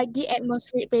 kan dia bagi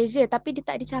atmospheric pressure tapi dia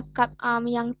tak dicakap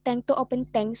yang tank tu open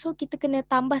tank. So kita kena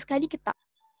tambah sekali ke tak?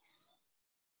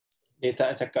 Dia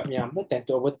tak cakap yang apa? 10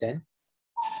 to over 10?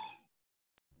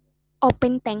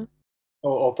 Open tank.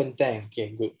 Oh, open tank.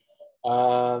 Okay, good.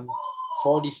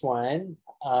 For this one,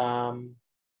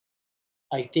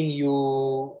 I think you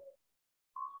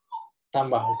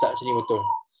tambah letak macam ni betul.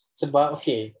 Sebab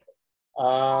okay,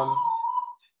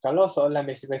 kalau soalan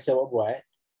biasa-biasa awak buat,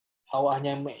 awak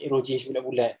hanya rho GH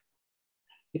bulat-bulat,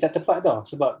 dia tak tepat tau.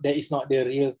 Sebab that is not the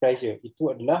real pressure. Itu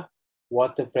adalah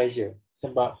water pressure.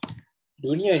 Sebab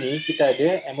dunia ni kita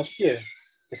ada atmosphere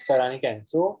sekarang ni kan.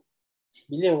 So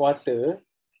bila water,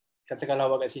 katakanlah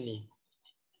awak kat sini,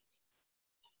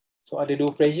 so ada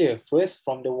 2 pressure. First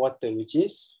from the water which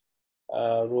is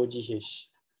rho GH.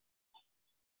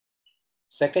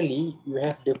 Secondly, you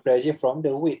have the pressure from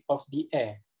the weight of the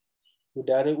air.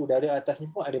 Udara atas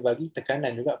ni pun ada bagi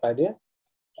tekanan juga pada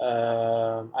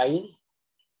air ni.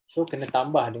 So kena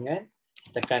tambah dengan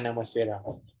tekanan atmosfera.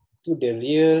 Itu the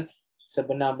real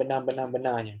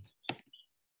sebenar-benarnya.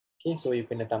 Okay, so you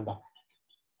kena tambah.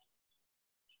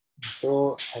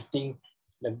 So I think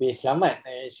lebih selamat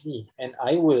actually. And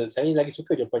saya lagi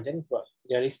suka jawapan macam ni sebab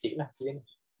realistik lah.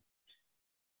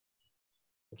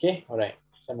 Okay, alright.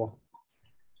 Sambung.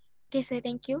 Okay, sir,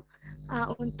 thank you.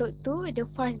 Untuk tu, the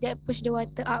force that push the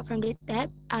water out from the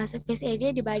tap, surface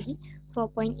area dibagi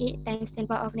 4.8 times 10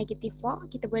 power of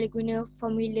 -4. Kita boleh guna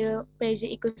formula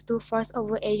pressure equals to force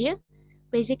over area.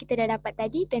 Pressure kita dah dapat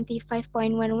tadi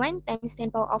 25.11 times 10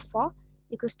 power of 4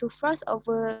 equals to force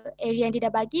over area yang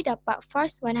dia dah bagi, dapat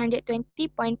force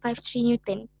 120.53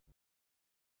 Newton.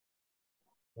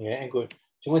 Yeah, good.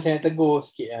 Cuma saya nak tegur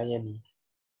sikit yang ni.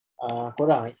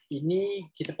 Korang,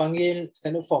 ini kita panggil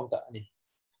standard form tak ni?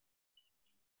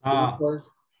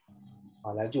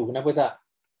 Laju, kenapa tak?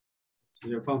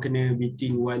 Standard form kena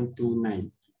between 1 to 9.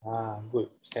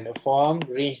 Good. Standard form,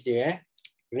 range dia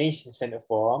range standard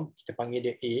form, kita panggil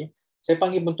dia A. Saya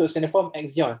panggil bentuk standard form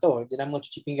axion tau, dia nama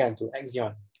cuci pinggan tu,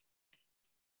 axion.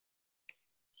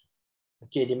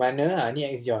 Okey, di mana? Ni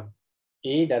axion.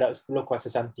 A darab 10 kuasa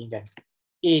something kan.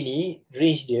 A ni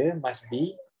range dia must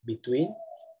be between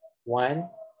 1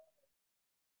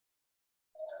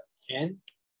 and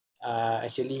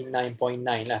actually 9.9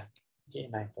 lah. Okay,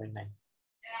 9.9.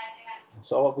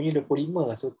 So awak punya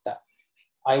 25, so tak.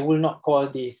 I will not call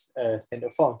this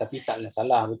standard form, tapi taklah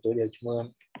salah, betul dia, cuma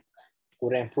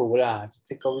kurang pro lah.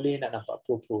 Kita kau boleh nak nampak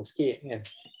pro sikit kan.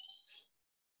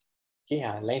 Okay,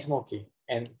 lain semua okay.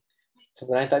 And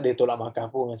sebenarnya tak ada tolak markah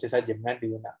pun, saya saja mengada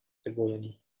nak tegur yang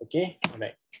ni. Okay,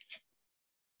 alright.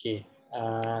 Okay,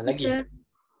 lagi.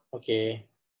 Okay.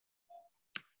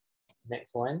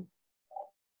 Next one.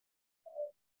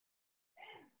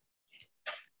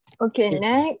 Okay,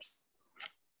 next.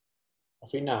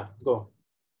 Afrina, go.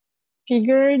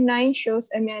 Figure 9 shows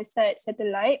a measure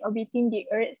satellite orbiting the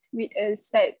Earth with a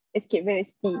set escape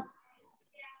velocity.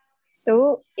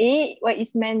 So A, what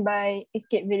is meant by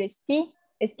escape velocity?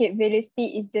 Escape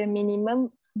velocity is the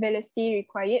minimum velocity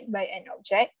required by an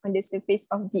object on the surface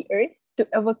of the Earth to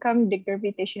overcome the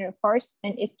gravitational force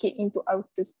and escape into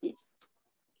outer space.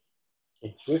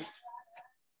 Okay, good.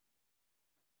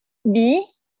 B,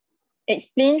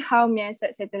 explain how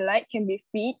measure satellite can be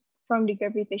freed from the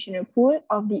gravitational pull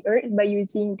of the Earth by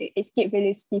using the escape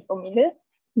velocity formula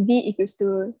V equals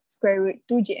to square root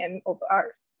 2 gm over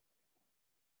R.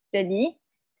 Jadi,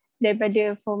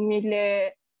 daripada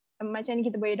formula, macam ni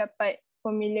kita boleh dapat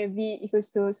formula V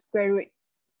equals to square root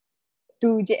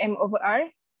 2 gm over R.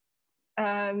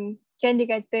 Kan dia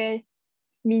kata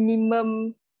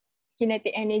minimum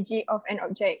kinetic energy of an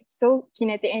object. So,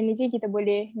 kinetic energy kita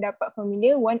boleh dapat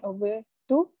formula 1 over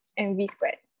 2 mv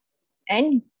squared.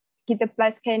 And kita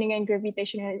pluskan dengan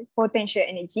gravitational potential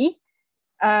energy,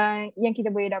 yang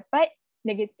kita boleh dapat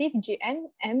negative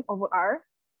gm m over R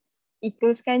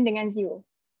equalskan dengan 0.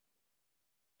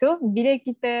 So, bila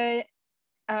kita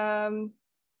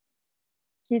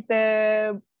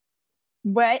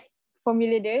buat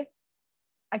formula dia,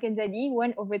 akan jadi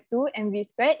 1 over 2 mv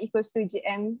squared equals to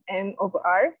gm m over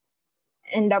R,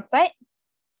 and dapat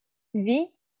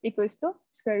V equals to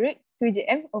square root 2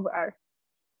 gm over R.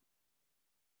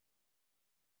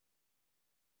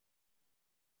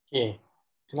 Okay,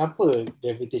 kenapa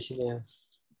gravitational?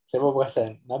 Saya baru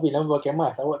perasan, Nabi nama pakai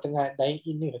mask, awak tengah dine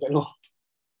in ni kat luar.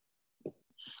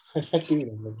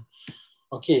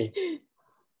 Okay,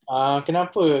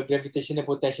 kenapa gravitational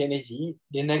potential energy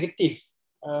dia negatif,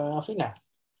 Afrina?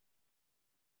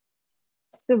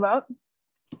 Sebab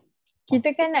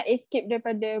kita kan nak escape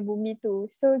daripada bumi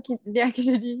tu, so dia akan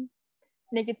jadi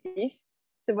negatif.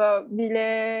 Sebab bila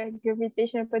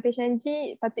gravitational potential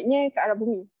energy patutnya ke arah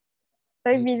bumi,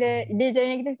 tapi bila dia jadi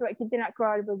negatif sebab kita nak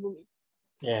keluar daripada bumi.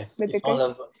 Yes, betul it's all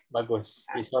about, bagus.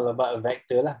 It's all about a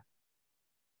vector lah.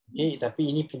 Okay, tapi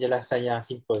ini penjelasan yang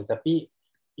simple. Tapi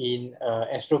in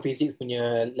astrophysics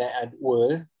punya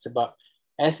world, sebab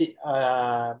as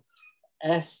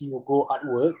you go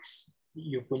outwards,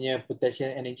 you punya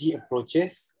potential energy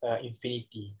approaches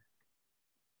infinity.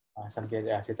 Something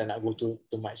like that. Saya tak nak go too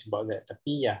much about that.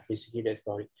 Tapi yeah, basically that's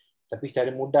about it. Tapi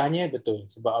secara mudahnya betul.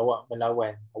 Sebab awak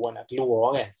melawan, awak nak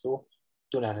keluar kan. So,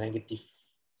 itulah negatif.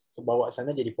 So, bawa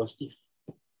sana jadi positif.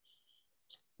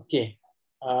 Okay.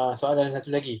 Soalan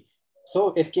satu lagi.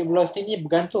 So, escape velocity ni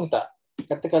bergantung tak?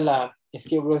 Katakanlah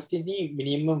escape velocity ni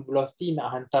minimum velocity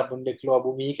nak hantar benda keluar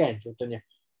bumi kan, contohnya.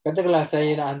 Katakanlah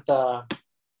saya nak hantar,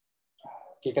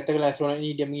 okay, katakanlah astronot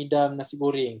ni dia mengidam nasi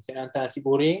goreng. Saya nak hantar nasi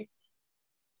goreng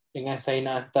dengan saya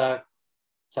nak hantar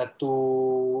satu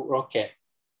roket.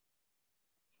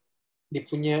 Dia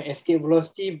punya escape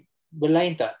velocity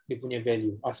berlain tak dia punya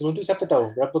value? Sebelum tu siapa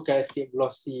tahu berapakah escape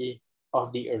velocity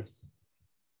of the Earth?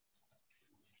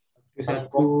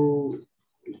 1184.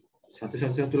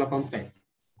 1184.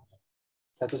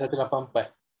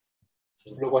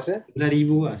 10 kuasa?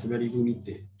 11,000 lah, 11,000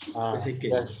 meter. Per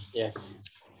second. Yes.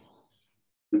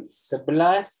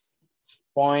 11.2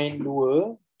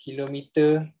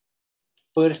 kilometer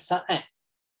per saat.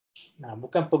 Nah,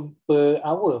 bukan per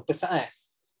hour, per saat.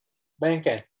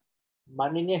 Bayangkan.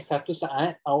 Maknanya satu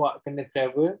saat awak kena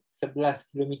travel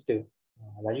 11 km.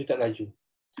 Laju tak laju?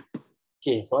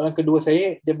 Okay, soalan kedua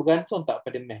saya, dia bergantung tak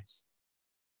pada mass?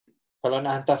 Kalau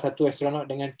nak hantar satu astronot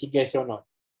dengan 3 astronot,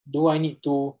 do I need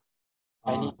to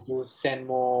send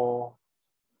more,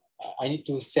 I need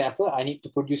to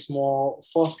produce more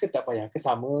force ke tak payah? Ke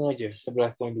sama je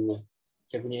 11.2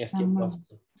 saya punya escape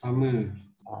velocity? Sama.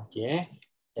 Okay,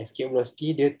 escape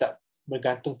velocity dia tak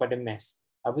bergantung pada mass.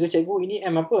 Apa tu cikgu? Ini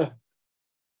M apa?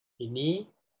 Ini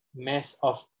mass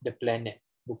of the planet,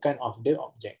 bukan of the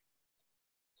object.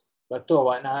 Sebab tu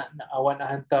awak nak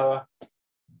hantar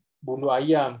bulu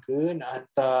ayam ke, nak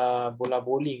hantar bola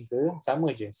bowling ke,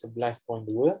 sama je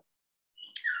 11.2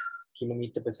 km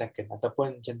per second.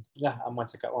 Ataupun macam itulah Amal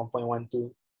cakap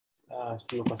 1.12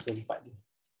 10.4 dia.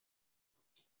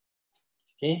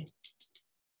 Okay.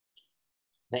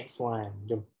 Next one.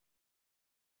 Jom.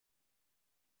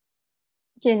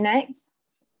 Okay, next.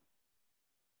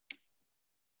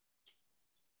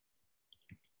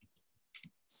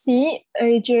 C,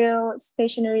 a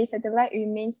geostationary satellite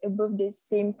remains above the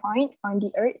same point on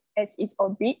the Earth as its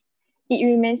orbit. It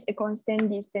remains a constant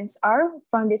distance r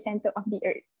from the center of the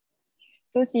Earth.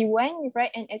 So C1,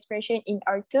 write an expression in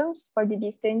R terms for the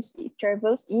distance it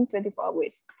travels in 24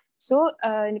 hours. So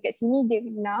dekat sini dia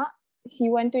nak,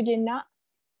 C1 tu dia nak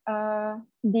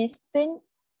distance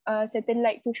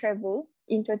satellite to travel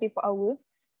in 24 hours.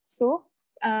 So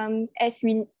as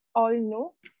we all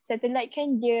know, satellite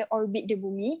kan dia orbit the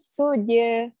bumi, so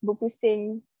dia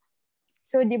berpusing.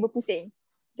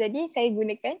 Jadi saya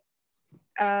gunakan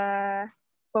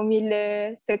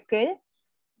formula circle,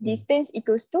 distance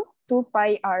equals to 2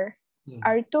 pi r.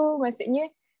 R tu maksudnya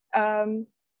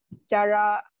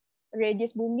jarak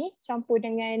radius bumi campur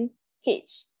dengan h.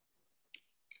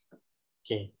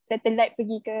 Okay. Satellite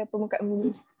pergi ke permukaan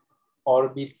bumi.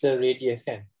 Orbital radius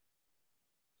kan?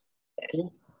 Okay.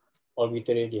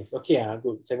 Orbital radius. Okay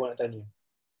good. Saya nak tanya.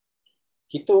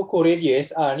 Kita ukur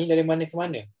radius R ni dari mana ke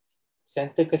mana?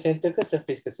 Center ke center ke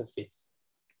surface ke surface?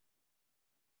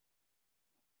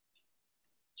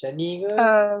 Macam ni ke?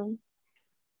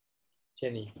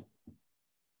 Macam ni.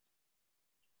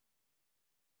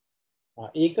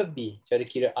 A ke B? Cara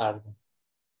kira R.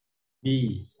 B.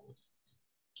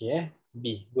 Okay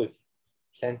B. Good.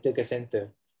 Center ke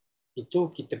center. Itu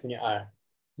kita punya R.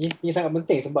 Ni sangat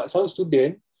penting sebab selalu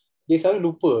student dia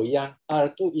selalu lupa yang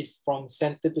R tu is from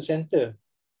center to center.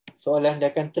 Soalan dia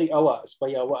akan trick awak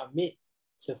supaya awak ambil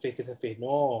surface ke surface.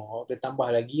 No, awak boleh tambah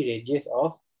lagi radius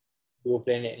of dua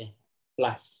planet ni.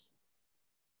 Plus.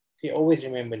 Okay, always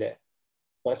remember that.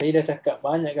 Sebab saya dah cakap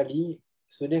banyak kali,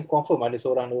 student confirm ada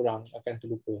seorang-orang akan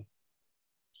terlupa.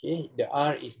 Okay, the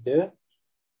R is the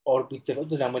orbital.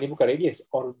 Itu nama ni bukan radius,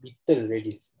 orbital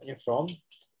radius. Maksudnya from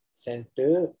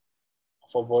center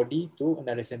of a body to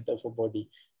another center of a body.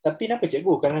 Tapi kenapa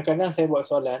cikgu? Kadang-kadang saya buat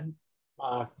soalan,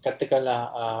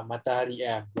 katakanlah matahari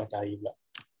pula.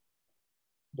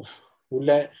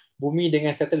 Bulan, bumi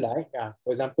dengan satellite.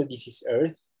 For example, this is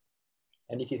Earth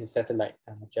and this is a satellite.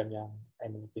 Macam yang saya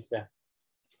melukiskan.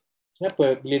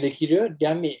 Kenapa? Bila dia kira,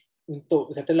 dia ambil untuk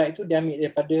satellite tu, dia ambil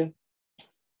daripada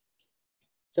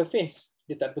surface.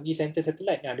 Dia tak pergi center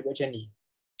satellite. Dia buat macam ni.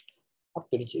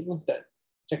 Apa ni cikgu? Tak,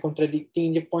 macam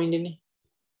contradicting je point dia ni.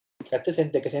 Kata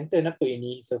center ke center, kenapa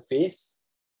ini surface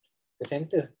ke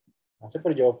center? Siapa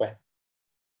ada jawapan?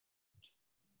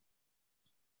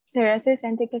 Saya rasa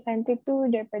center ke center tu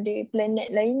daripada planet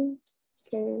lain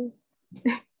ke.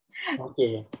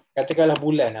 Okay. Katakanlah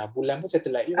bulan. Bulan pun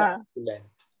satellite juga. Bulan.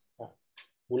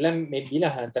 Bulan maybe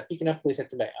lah. Tapi kenapa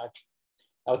satellite?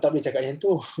 Awak tak boleh cakap macam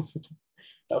tu.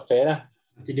 Tak fair lah.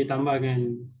 Nanti dia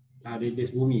tambahkan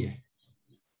radius bumi.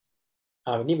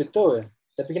 Ini betul.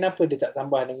 Tapi kenapa dia tak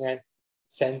tambah dengan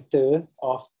center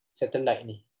of satellite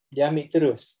ni? Dia ambil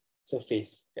terus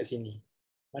surface kat sini.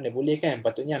 Mana boleh kan?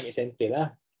 Patutnya ambil center lah.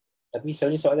 Tapi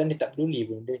selalunya soalan dia tak peduli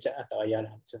pun. Dia cakap tak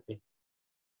payahlah surface.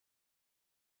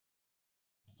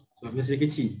 Sebab masih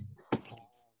kecil.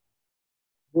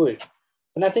 Good.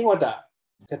 Pernah tengok tak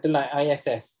satellite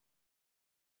ISS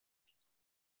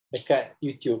dekat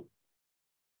YouTube?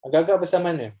 Agak-agak besar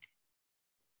mana?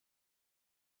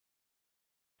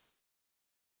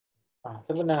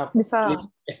 Saya pernah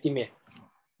estimate.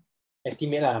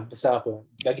 Estimate lah besar apa.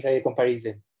 Bagi saya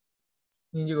comparison.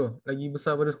 Ni juga lagi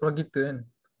besar pada sekolah kita kan.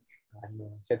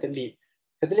 Satelit.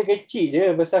 Satelit kecil je.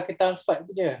 Besar kereta Alphard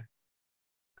tu je.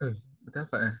 Kereta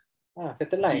Alphard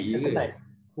Satelit. Satelit.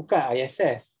 Bukan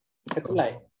ISS.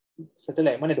 Satelit.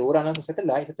 Satelit. Mana ada orang langsung.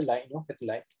 Satelit.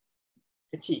 Satelit.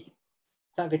 Kecil.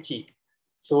 Sangat kecil.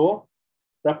 So,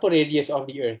 berapa radius of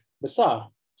the earth? Besar.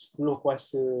 10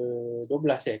 kuasa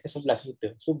 12 ke 11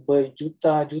 meter. So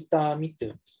berjuta-juta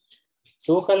meter.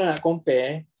 So kalau nak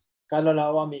compare, kalau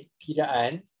awak ambil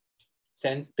kiraan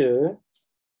center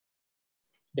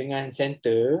dengan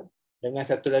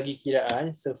satu lagi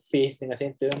kiraan surface dengan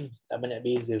center, tak banyak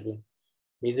beza pun.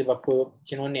 Beza berapa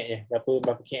cenonet je,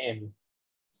 berapa km.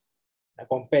 Nak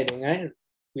compare dengan,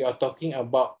 we are talking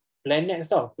about planets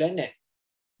tau, planet.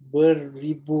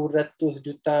 Beribu ratus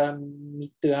juta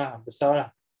meter besar lah.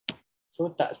 So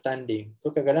tak standing.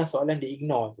 So kadang-kadang soalan dia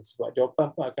ignore je sebab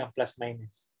jawapan pun akan plus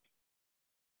minus.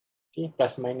 Okay,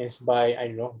 plus minus by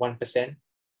 1%, 0.5%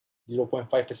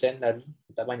 lari,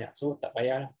 tak banyak. So tak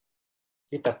payahlah.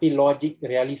 Okay, tapi logik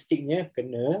realistiknya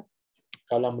kena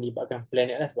kalau melibatkan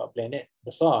planet lah sebab planet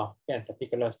besar kan. Tapi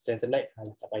kalau satellite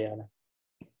tak payahlah.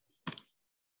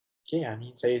 Okay,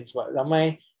 ni saya sebab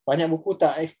banyak buku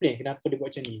tak explain kenapa dia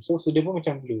buat macam ni. So student pun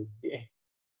macam blur.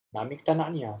 Nak ambil kita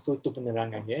nak ni lah. So tu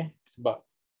penerangan je. Sebab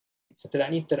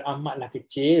satellite ni teramatlah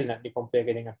kecil nak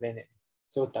di-comparekan dengan planet.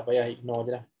 So tak payah ignore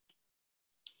je lah.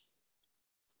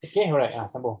 Okay, alright.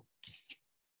 Sambung.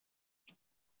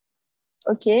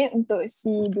 Okay, untuk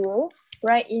C2,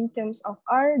 write in terms of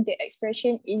R the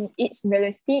expression in its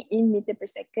velocity in meter per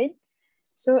second.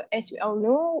 So as we all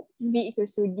know, V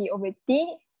equals to D over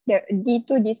T. D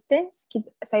tu distance,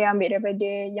 saya ambil daripada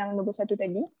yang nombor 1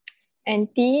 tadi.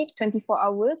 and T 24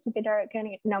 hour, kita darabkan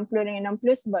 60 dengan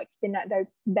 60 sebab kita nak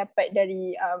dapat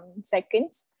dari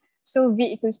seconds. So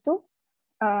V equals to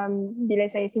bila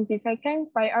saya simplifikan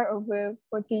pi r over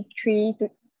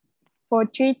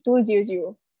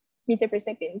 43200 meter per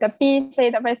second. Tapi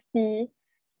saya tak pasti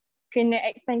kena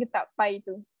expand ke tak pi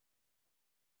tu.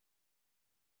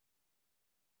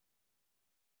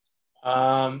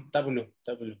 Tak perlu.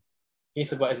 Okay,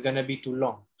 sebab it's gonna be too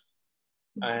long.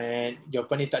 And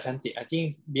jawapan ni tak cantik. I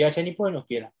think biar macam ni pun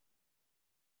okay lah.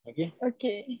 Okay?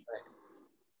 Okay.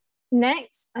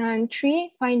 Next, 3,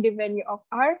 find the value of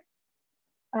R.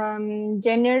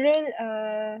 General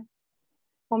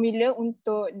formula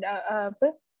untuk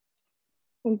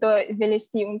untuk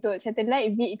velocity untuk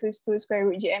satellite, V equals to square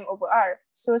root JM over R.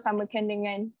 So samakan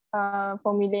dengan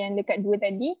formula yang dekat 2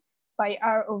 tadi, pi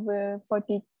R over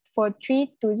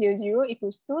 43200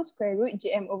 equals to square root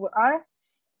JM over R.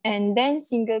 And then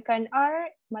singlekan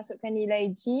R, masukkan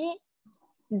nilai G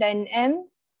dan M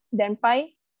dan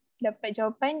pi, dapat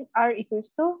jawapan R equals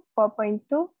to 4.2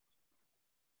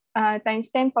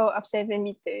 times 10 power up 7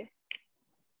 meter.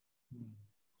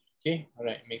 Okay,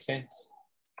 alright, makes sense.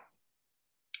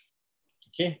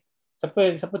 Okay,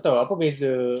 siapa tahu apa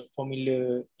beza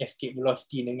formula escape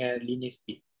velocity dengan linear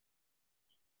speed?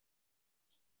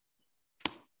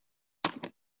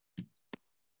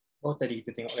 Oh, tadi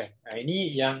kita tengok kan.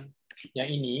 Ini yang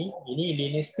ini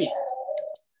linear speed.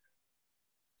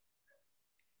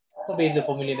 Apa beza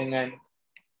formula dengan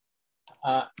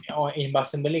in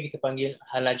bahasa Malay kita panggil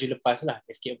hal laju lepas lah,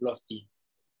 escape velocity.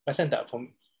 Perasan tak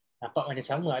nampak macam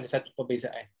sama, ada satu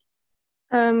perbezaan.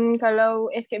 Kalau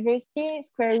escape velocity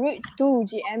square root 2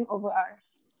 GM over R.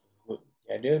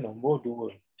 Dia ada nombor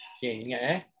 2. Okay,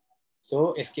 ingat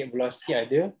So escape velocity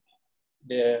ada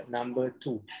the number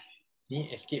 2. Ni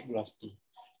escape velocity.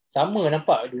 Sama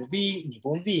nampak, V, ni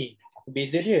pun V. Apa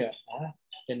beza dia?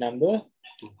 The number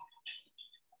 2.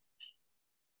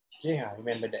 Okay,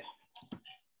 remember that.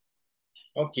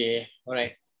 Okay,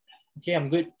 alright. Okay,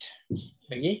 I'm good.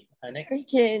 Lagi, next.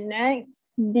 Okay,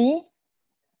 next, D.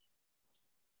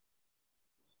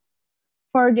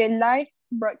 For the live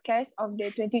broadcast of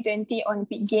the 2020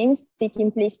 Olympic Games taking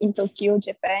place in Tokyo,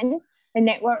 Japan, a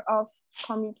network of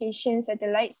communication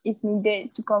satellites is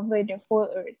needed to cover the whole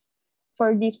Earth.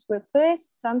 For this purpose,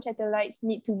 some satellites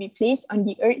need to be placed on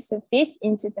the Earth's surface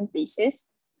in certain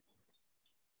places.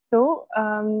 So,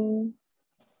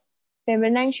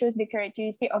 Table 9 shows the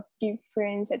characteristic of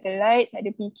different satellites, ada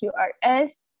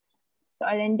PQRS.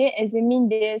 Soalan dia, examine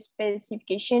the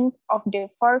specification of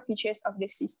the 4 features of the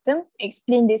system,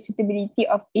 explain the suitability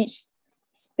of each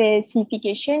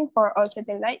specification for all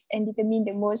satellites, and determine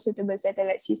the most suitable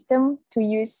satellite system to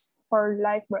use for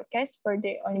live broadcast for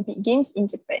the Olympic Games in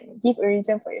Japan. Give a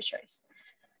reason for your choice.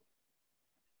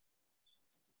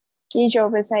 Okay,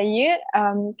 jawapan saya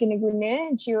kena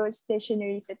guna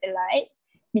geostationary satellite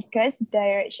because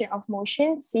direction of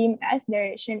motion same as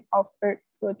direction of Earth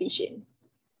rotation.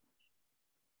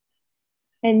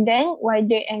 And then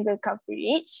wider angle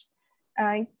coverage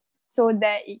so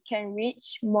that it can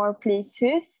reach more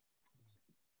places.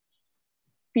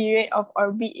 Period of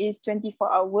orbit is 24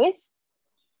 hours.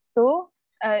 So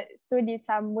dia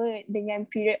sama dengan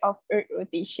period of Earth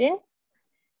rotation.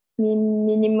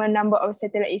 Minimum number of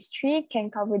satellite is 3, can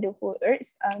cover the whole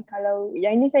Earth. Kalau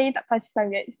yang ni saya tak pasti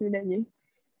sangat sebenarnya.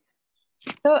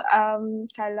 So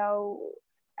kalau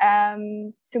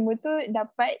semua tu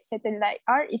dapat, satellite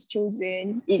R is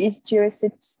chosen. It is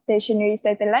geostationary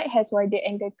satellite, has wider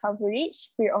angle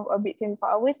coverage, period of orbit 24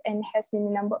 hours, and has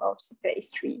minimum number of satellites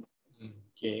 3.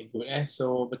 Okay, good.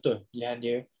 So betul pilihan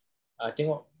dia.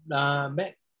 Tengok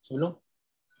back sebelum.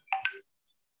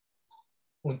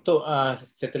 Untuk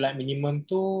satellite minimum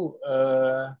tu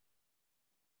 3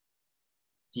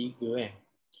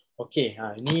 Okay,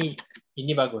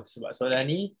 ini bagus sebab soalan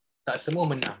ni tak semua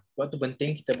menang. Sebab tu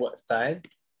penting kita buat style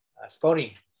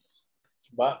scoring.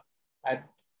 Sebab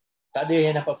tak ada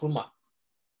yang dapat full mark.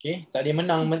 Okay, tak ada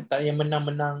yang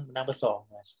menang besar.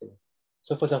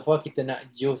 So first of all kita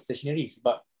nak geostationary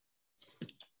sebab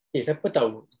siapa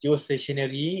tahu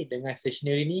geostationary dengan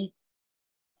stationary ni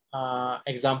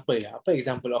example ya. Apa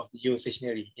example of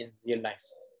geostationary in real life?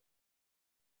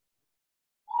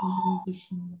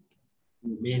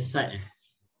 Mesat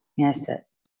Mesat.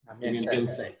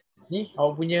 Mesat. Ni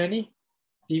awak punya ni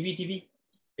TV.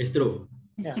 Astro.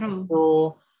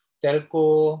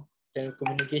 Telco,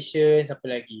 telecommunication, apa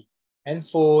lagi?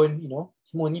 Handphone,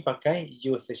 semua ni pakai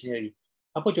geostationary.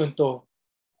 Apa contoh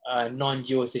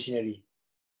non-geostationary?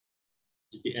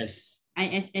 GPS.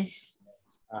 ISS.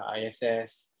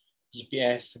 ISS,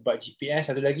 GPS. Sebab GPS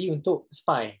satu lagi untuk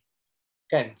spy.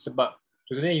 Kan? Sebab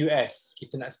Contohnya US,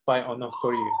 kita nak spy on North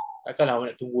Korea. Takkanlah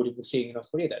awak nak tunggu dia pusing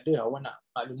North Korea, tak ada. Awak nak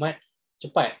maklumat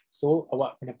cepat. So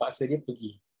awak kena paksa dia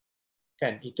pergi.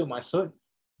 Kan? Itu maksud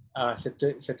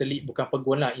satelit bukan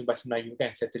pegun lah, in bahasa Melayu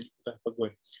kan. Satelit bukan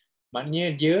pegun.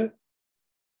 Maknanya dia,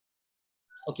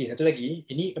 okey, satu lagi,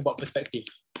 ini about perspektif.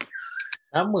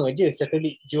 Nama je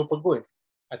satelit geopegun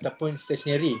ataupun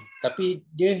stationary, tapi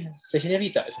dia stationary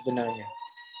tak sebenarnya?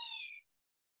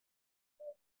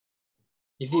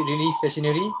 Is it really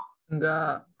stationary?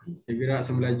 Enggak. Dia gerak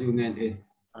semelaju dengan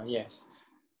Earth. Yes.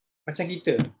 Macam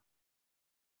kita.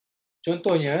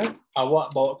 Contohnya,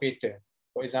 awak bawa kereta.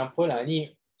 For example, ni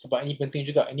sebab ini penting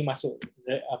juga, ini masuk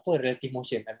relative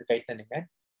motion, ada kaitan dengan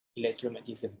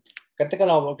electromagnetism.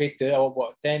 Katakanlah awak bawa kereta, awak bawa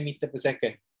 10 meter per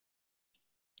second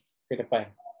ke depan.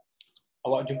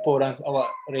 Awak jumpa orang, awak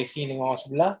racing dengan orang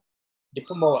sebelah, dia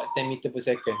pun bawa 10 meter per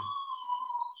second.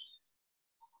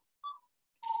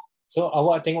 So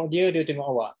awak tengok dia, dia tengok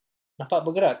awak. Nampak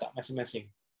bergerak tak masing-masing?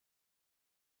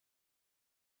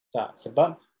 Tak,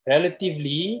 sebab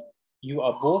relatively you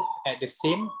are both at the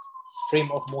same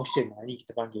frame of motion. Ini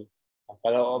kita panggil.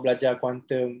 Kalau awak belajar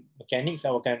quantum mechanics,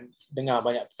 awak akan dengar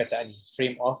banyak perkataan ni,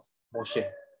 frame of motion.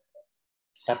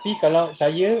 Tapi kalau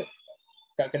saya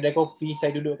kat kedai kopi,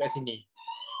 saya duduk kat sini,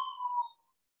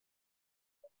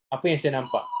 apa yang saya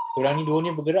nampak? Korang ni dua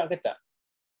ni bergerak ke tak?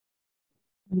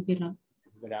 Bergerak.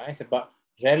 Bergerak sebab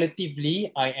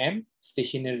relatively I am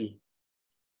stationary.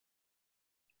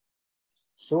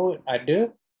 So ada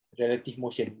relative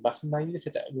motion. Bahasa Melayu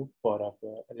saya tak lupa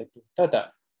apa relative. Tahu tak?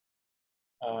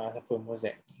 Siapa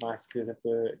Mozart? Mas ke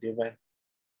siapa Devan?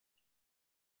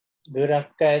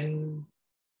 Gerakan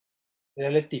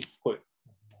relatif kot.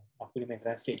 Aku ni main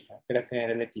translate. Gerakan yang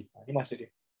relatif. Ini maksud dia.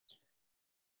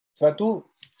 Sebab tu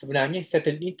sebenarnya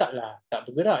satelit ni tak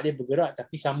bergerak, dia bergerak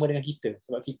tapi sama dengan kita.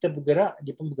 Sebab kita bergerak,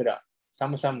 dia pun bergerak.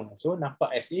 Sama-sama. So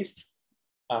nampak as if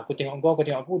aku tengok kau, kau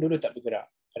tengok aku, dulu tak bergerak.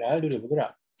 Padahal dulu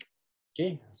bergerak.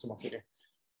 Okay, so maksud dia.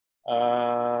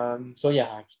 So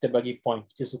kita bagi point.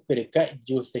 Kita suka dekat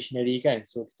geostationary kan.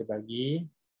 So kita bagi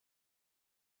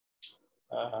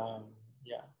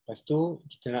lepas tu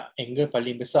kita nak angle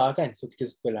paling besar kan. So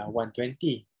kita sukalah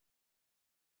 120.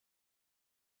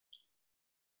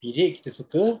 Period kita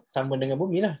suka sama dengan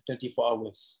bumi lah, 24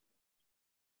 hours.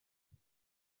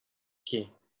 Okay,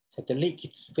 satelit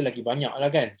kita suka lagi banyak lah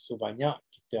kan. So banyak,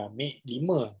 kita ambil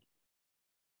 5.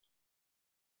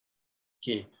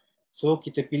 Okay, so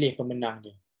kita pilih pemenang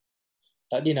dia.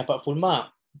 Tak dia dapat full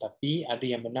mark, tapi ada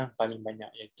yang menang paling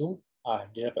banyak, iaitu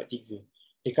dia dapat 3.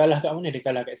 Dia kalah kat mana? Dia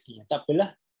kalah kat sini. Tak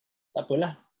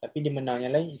apalah. Tapi dia menang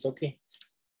yang lain, it's okay.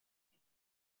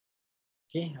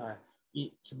 Okay,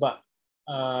 sebab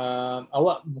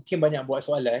awak mungkin banyak buat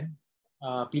soalan,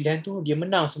 pilihan tu dia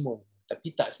menang semua.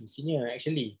 Tapi tak semestinya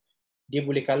actually. Dia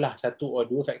boleh kalah 1 or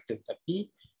 2 faktor. Tapi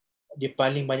dia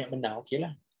paling banyak menang, okey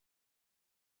lah.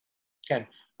 Kan?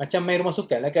 Macam main rumah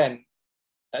sukan lah kan.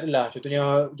 Tak adalah,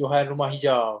 contohnya Johan rumah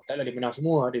hijau. Tak adalah dia menang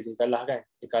semua. Dia kalah kan.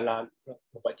 Dia kalah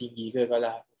lompat tinggi ke,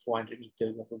 kalah 400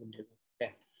 meter ke apa benda ke.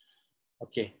 Kan?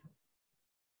 Okay.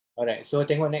 Alright, so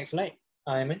tengok next slide.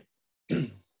 Aiman.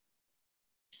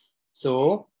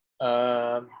 So,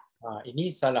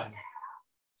 ini salah ni.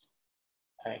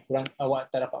 Kurang awak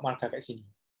tak dapat markah kat sini.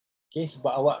 Okay, sebab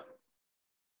awak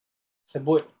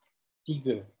sebut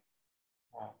 3.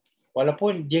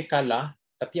 Walaupun dia kalah,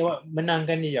 tapi awak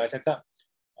menangkan dia. Awak cakap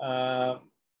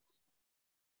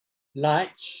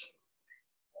large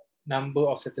number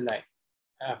of satellite.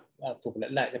 Apa pula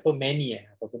large? Apa many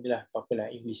apa benda lah.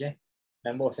 Apa-apalah English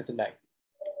number of satellite.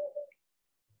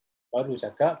 Baru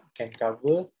cakap can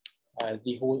cover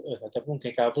the whole earth ataupun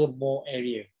can cover more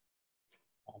area.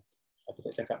 Aku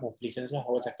tak cakap more places lah,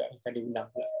 awak cakap akan diulang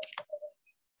pula.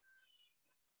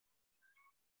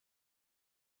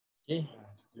 Okay,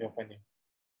 jawapan dia.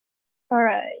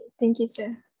 Alright, thank you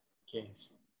sir. Okay,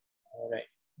 alright.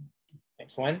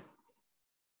 Next one.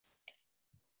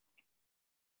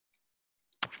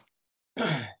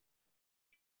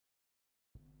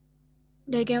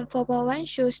 Diagram 4.1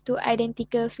 shows 2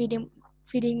 identical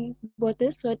feeding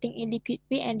bottles floating in liquid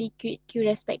P and liquid Q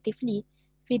respectively.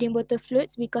 Feeding bottle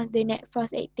floats because the net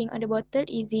force acting on the bottle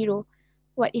is 0.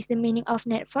 What is the meaning of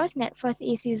net force? Net force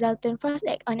is resultant force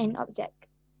act on an object.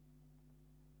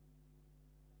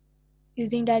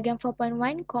 Using diagram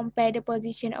 4.1, compare the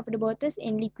position of the bottles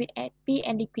in liquid at P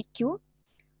and liquid Q.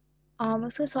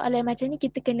 So soalan macam ni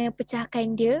kita kena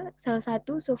pecahkan dia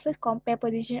satu-satu. So first compare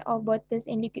position of bottles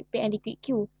in liquid P and liquid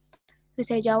Q. So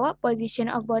saya jawab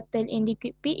position of bottle in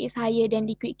liquid P is higher than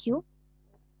liquid Q.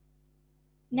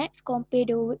 Next, compare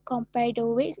the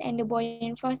weights and the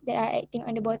buoyant force that are acting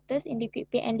on the bottles in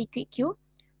liquid P and liquid Q.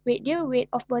 weight dia, weight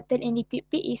of bottle in liquid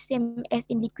P is same as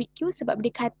in liquid Q sebab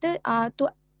dia kata tu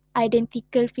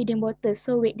identical feeding bottle,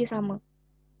 so weight dia sama.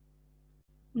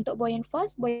 Untuk buoyant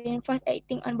force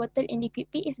acting on bottle in liquid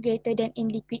P is greater than in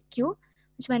liquid Q.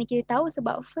 Macam mana kita tahu?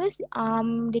 Sebab first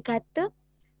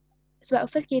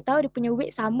kita tahu dia punya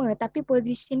weight sama tapi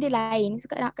position dia lain. So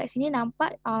kat sini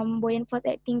nampak buoyant force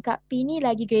acting kat P ni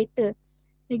lagi greater.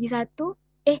 Lagi satu,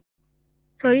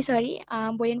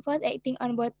 buoyant force acting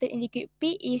on bottle in liquid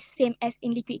P is same as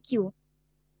in liquid Q.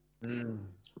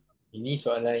 Ini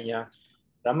soalan yang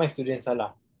ramai student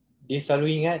salah. Dia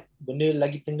selalu ingat benda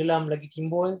lagi tenggelam, lagi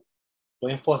timbul,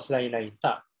 buoyant force lain-lain.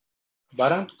 Tak.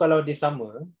 Barang tu kalau dia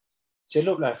sama,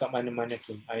 celuplah kat mana-mana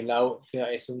pun. Air laut ke,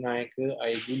 air sungai ke,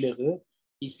 air gula ke,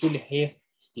 it still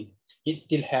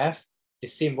have the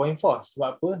same buoyant force.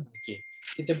 Sebab apa? Okay.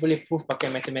 Kita boleh prove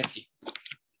pakai mathematics.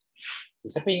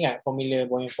 Siapa ingat formula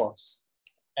buoyant force?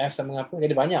 F sama dengan apa? Dia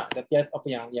ada banyak, tapi apa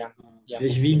yang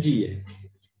HVG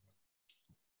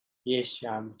H,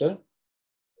 betul.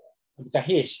 Bukan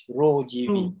H, rho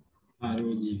GV.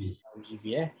 Rho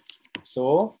GV.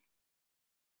 So,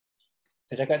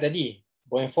 saya cakap tadi,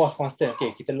 buoyant force constant.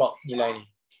 Okay, kita lock nilai ni.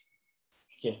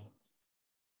 Okay.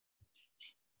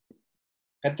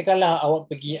 Katakanlah awak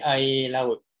pergi air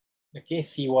laut. Okay,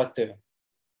 sea water.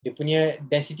 Dia punya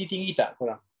density tinggi tak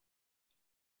korang?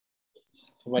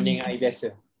 Berbanding air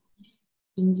biasa?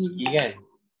 Tinggi kan?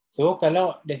 So,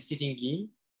 kalau density tinggi,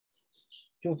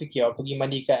 cuba fikir awak pergi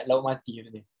mandi kat laut mati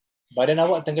macam ni. Badan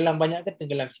awak tenggelam banyak ke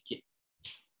tenggelam sikit?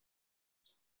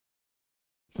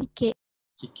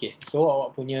 Sikit. So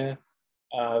awak punya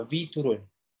V turun.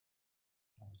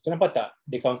 So nampak tak?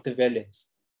 Dia counterbalance.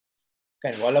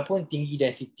 Kan? Walaupun tinggi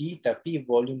density tapi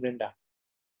volume rendah.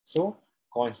 So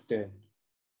constant.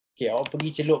 Okay, awak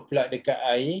pergi celup pula dekat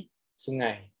air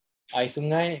sungai. Air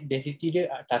sungai density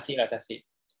dia tasik.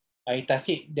 Air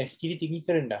tasik density dia tinggi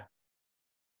ke rendah?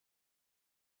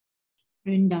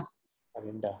 Rendah.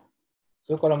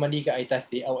 So kalau mandi kat air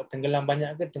tasik, awak tenggelam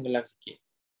banyak ke tenggelam sikit?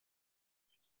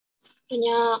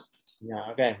 Banyak. Banyak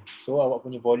kan? So awak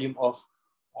punya volume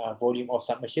of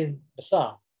submersion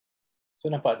besar. So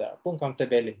nampak tak? Pun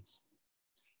counterbalance.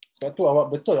 Sebab tu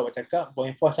awak cakap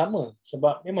buoyant force sama.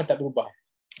 Sebab memang tak berubah.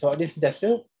 Sebab dia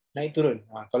sentiasa naik turun.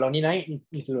 Kalau ni naik,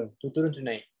 ni turun. Tu turun, tu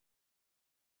naik.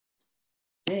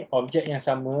 Okay, objek yang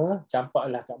sama,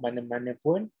 campaklah kat mana-mana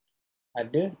pun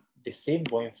ada the same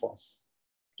buoyant force.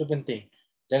 Itu penting.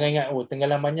 Jangan ingat,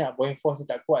 tenggelam banyak, buoyant force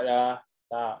tak kuat lah.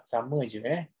 Tak, sama je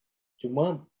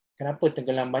Cuma, kenapa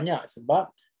tenggelam banyak? Sebab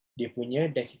dia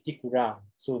punya density kurang.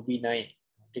 So, V naik.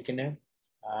 Dia kena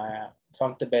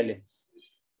counterbalance.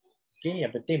 Okay,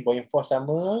 yang penting buoyant force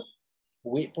sama,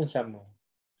 weight pun sama.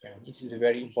 This is a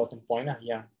very important point lah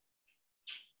yang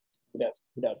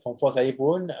budak form 4 saya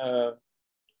pun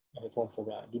form 4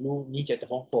 pula. Dulu ni chapter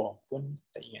form 4 pun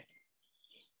tak ingat.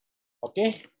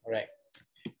 Okay, alright.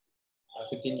 I'll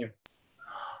continue.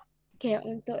 Okay,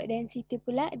 untuk density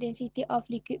pula, density of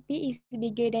liquid P is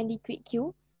bigger than liquid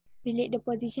Q. Relate the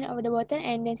position of the bottle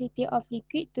and density of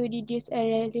liquid to deduce a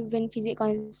relevant physics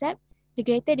concept. The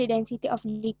greater the density of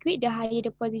liquid, the higher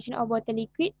the position of bottle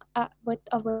liquid.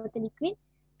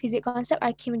 Physics concept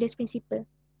Archimedes principle.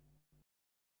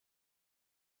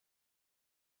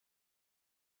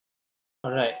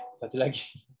 Alright, satu lagi.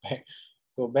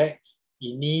 Go back.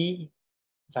 Ini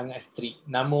sangat strict.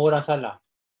 Nama orang salah.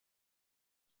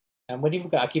 Nama ni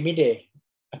bukan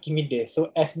Archimedes.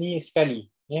 So S ni sekali.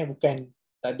 Bukan,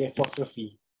 tak ada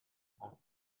apostrophe.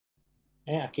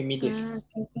 Archimedes.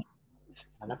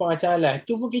 Nampak macam lah.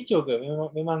 Itu pun kecoh ke?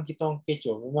 Memang kita orang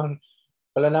kecoh. Memang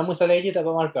kalau nama salah je tak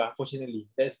dapat markah.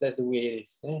 Fortunately. That's the way it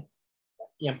is.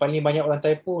 Yang paling banyak orang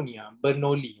typo ni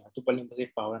Bernoulli. Itu paling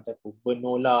bersepah orang typo.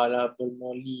 Bernola lah,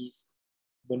 Bernoullis,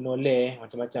 Bernole,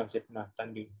 macam-macam saya pernah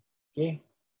tanda. Okay.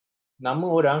 Nama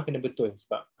orang kena betul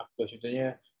sebab apa?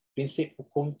 Contohnya prinsip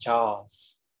hukum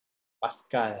Charles,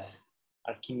 Pascal,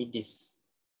 Archimedes.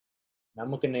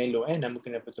 Nama kena elok nama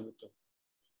kena betul-betul.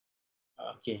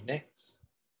 Okay, next.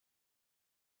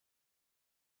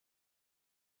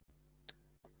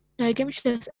 Diagram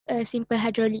shows a simple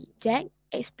hydraulic jack.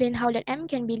 Explain how that M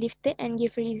can be lifted and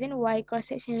give a reason why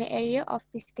cross-sectional area of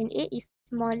piston A is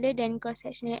smaller than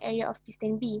cross-sectional area of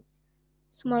piston B.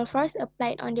 Small force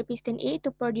applied on the piston A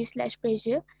to produce large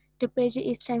pressure. The pressure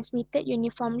is transmitted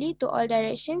uniformly to all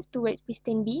directions towards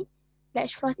piston B.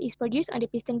 Large force is produced on the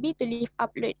piston B to lift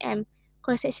up load M.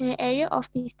 Cross-sectional area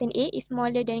of piston A is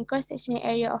smaller than cross-sectional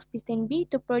area of piston B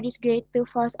to produce greater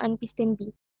force on piston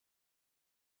B.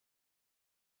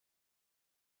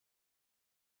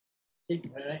 Okay,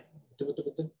 alright. Betul.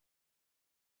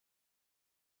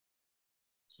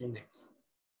 Okay, next.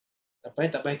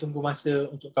 tak payah tunggu masa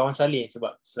untuk kawan salin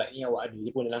sebab slide ni awak ada, dia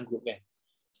pun dalam group kan.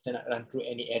 Kita nak run through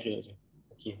any error je.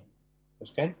 Okay.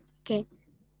 Teruskan. Okay.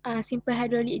 Simple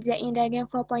hydraulic eject in diagram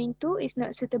 4.2 is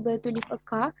not suitable to lift a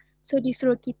car. So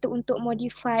disuruh kita untuk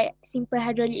modify simple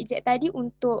hydraulic eject tadi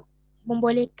untuk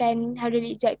membolehkan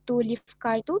hydraulic eject to lift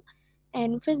car tu.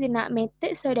 And first dia nak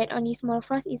method so that only small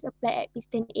force is applied at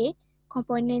piston A,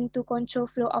 component to control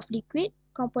flow of liquid,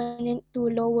 component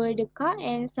to lower the car,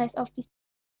 and size of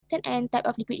piston and type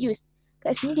of liquid used.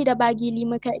 Kat sini dia dah bagi 5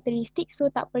 karakteristik, so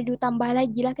tak perlu tambah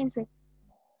lagi lah kan sir?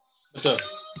 Betul.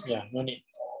 Ya, no need.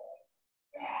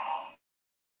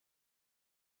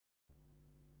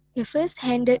 The first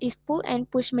handle is pull and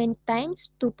push many times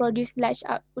to produce large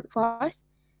output force.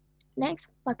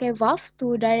 Next, pakai valve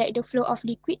to direct the flow of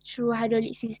liquid through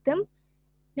hydraulic system.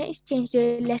 Next, change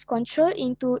the less control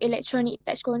into electronic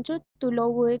touch control to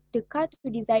lower the car to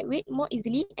desired weight more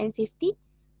easily and safety.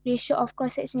 Ratio of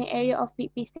cross-sectional area of big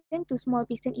piston to small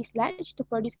piston is large to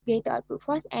produce greater output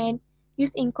force and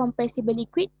use incompressible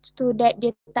liquid so that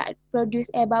dia tak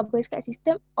produce air bubbles kat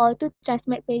system or to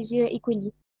transmit pressure equally.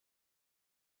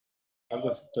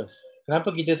 Bagus, betul. Kenapa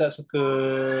kita tak suka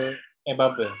air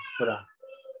bubble korang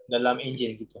dalam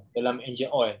engine kita, dalam engine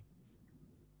oil?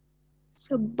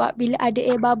 Sebab bila ada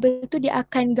air bubble tu dia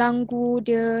akan ganggu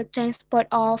the transport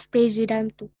of pressure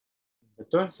dalam tu.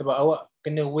 Betul, sebab awak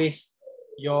kena waste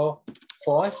your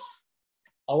force,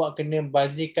 awak kena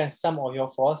bazirkan some of your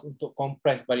force untuk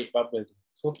compress balik bubble tu.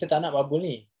 So kita tak nak bubble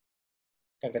ni.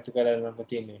 Kan kata dalam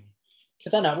container ni.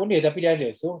 Kita tak nak pun dia tapi dia ada.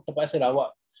 So terpaksa lah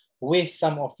awak waste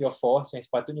some of your force yang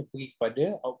sepatutnya pergi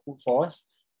kepada output force.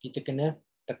 Kita kena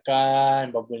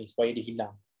tekan bubble ni supaya dia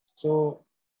hilang. So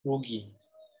rugi.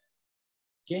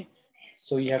 Okay.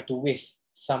 So you have to waste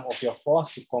some of your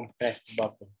force to compress the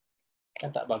bubble. Kan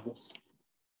tak bagus.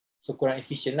 So kurang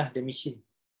efficient lah the machine.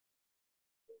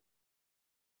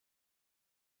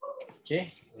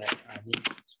 Okay. Right. Ni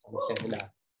condition je lah.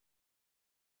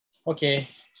 Okay.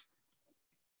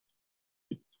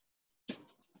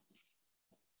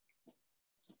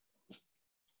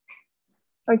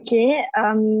 Okay.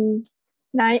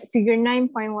 Figure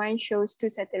 9.1 shows two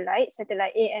satellites,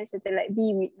 satellite A and satellite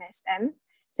B with mass M.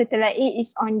 Satellite A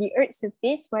is on the Earth's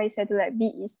surface, while satellite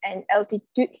B is at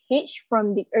altitude h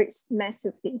from the Earth's mass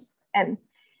surface m.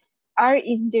 R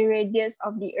is the radius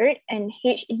of the Earth and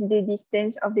h is the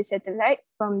distance of the satellite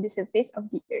from the surface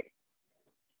of the Earth.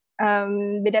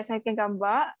 Berdasarkan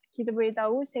gambar, kita boleh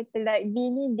tahu satellite B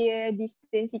ni dia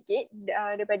distance sikit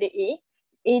daripada A.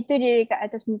 A tu dia dekat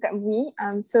atas muka bumi.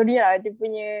 Sorry lah, dia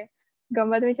punya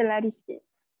gambar tu macam lari sikit.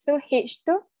 So h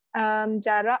tu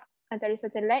jarak antara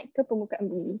satelit ke permukaan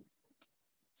bumi.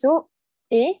 So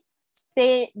A,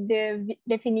 state the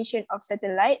definition of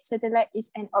satellite. Satellite is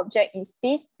an object in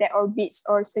space that orbits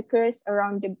or circles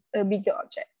around a bigger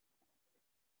object.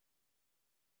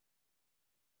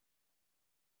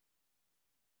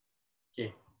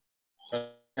 Okay.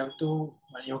 Yang tu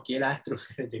maknanya okey lah. Terus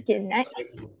saja. Okay,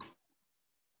 next.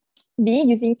 B,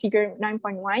 using figure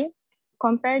 9.1.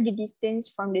 Compare the distance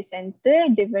from the center,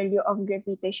 the value of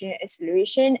gravitational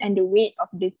acceleration, and the weight of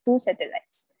the two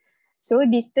satellites. So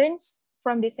distance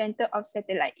from the center of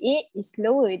satellite A is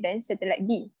lower than satellite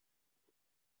B.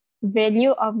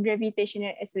 Value of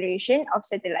gravitational acceleration of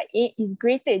satellite A is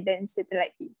greater than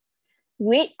satellite B.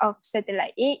 Weight of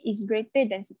satellite A is greater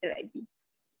than satellite B.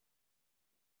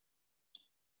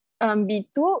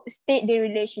 B2, state the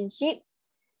relationship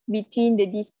between the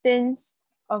distance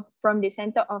from the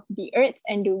center of the Earth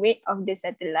and the weight of the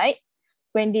satellite.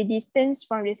 When the distance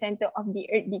from the center of the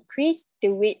Earth decrease,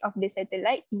 the weight of the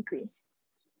satellite increase.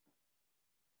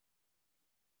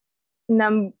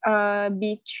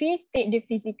 B3, state the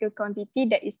physical quantity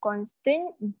that is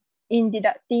constant in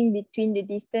deducting between the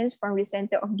distance from the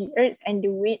center of the Earth and the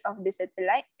weight of the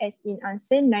satellite, as in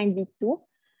answer 9B2.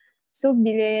 So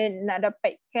bila nak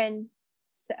dapatkan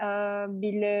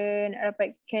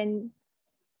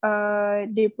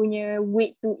dia punya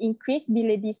weight to increase,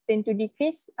 bila distance to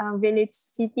decrease,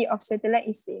 velocity of satellite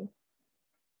is same.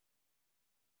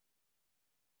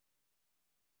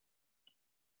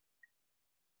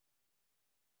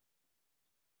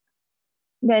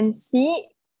 Then C,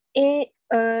 a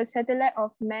satellite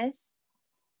of mass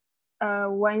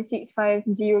 1650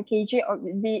 kg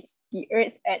orbits the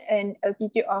Earth at an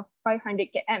altitude of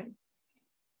 500 km.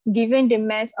 Given the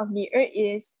mass of the Earth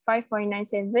is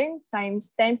 5.97 times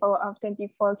 10 power of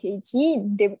 24 kg,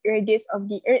 the radius of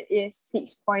the Earth is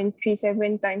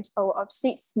 6.37 times power of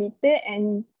 6 meter,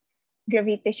 and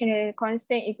gravitational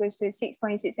constant equals to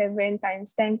 6.67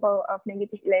 times 10 power of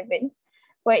negative 11.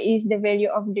 What is the value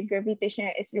of the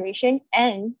gravitational acceleration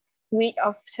and weight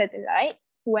of satellite?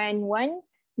 when 1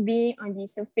 being on the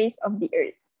surface of the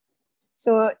earth.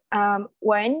 So 1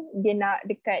 dia nak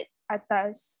dekat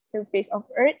atas surface of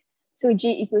earth. So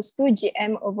G equals to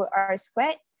GM over R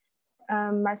squared.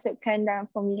 Masukkan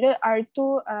dalam formula, R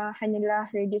tu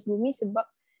hanyalah radius bumi sebab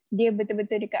dia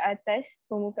betul-betul dekat atas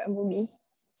permukaan bumi.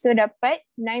 So dapat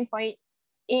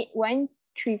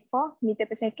 9.8134 meter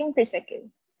per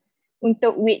second.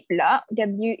 Untuk weight pula,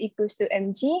 W equals to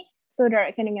mg. So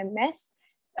darabkan dengan mass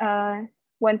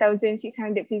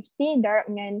 1650 darab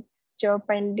dengan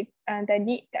jawapan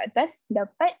tadi ke atas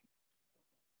dapat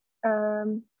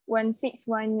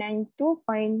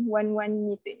 16192.11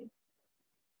 meter.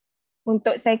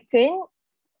 Untuk second,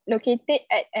 located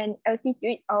at an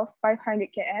altitude of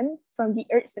 500 km from the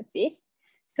Earth's surface.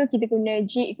 So kita guna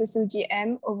G equals to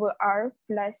GM over R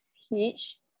plus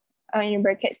H in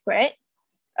bracket squared.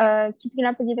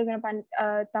 Kenapa kita kena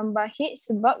tambah H?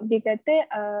 Sebab dia kata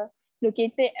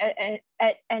located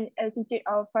at an altitude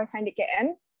of 500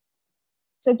 km.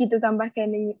 So kita tambahkan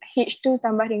dengan H2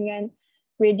 tambah dengan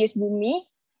radius bumi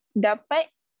dapat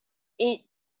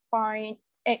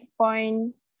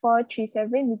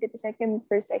 8.437 meter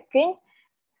per second.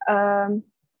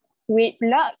 Weight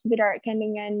pula kita darabkan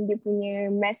dengan dia punya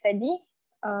mass tadi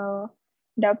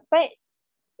dapat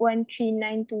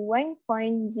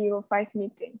 13921.05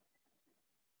 meter.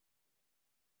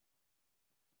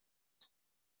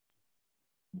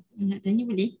 Nak tanya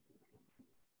boleh?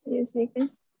 Ya, silakan.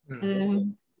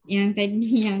 Yang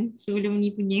tadi yang sebelum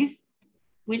ni punya,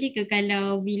 boleh ke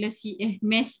kalau velocity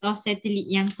mass of satellite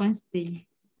yang constant?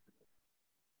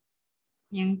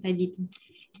 Yang tadi tu.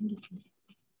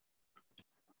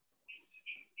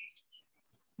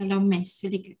 Kalau mass,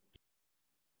 boleh ke?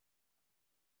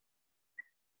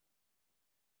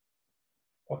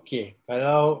 Okay,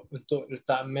 kalau untuk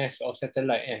letak mass of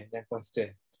satellite yang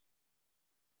constant.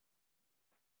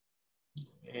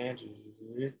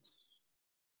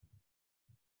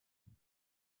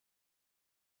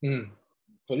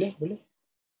 Boleh.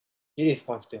 It is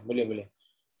constant, boleh.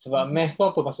 Sebab mass tu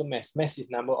apa maksud mass? Mass is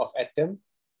number of atom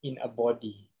in a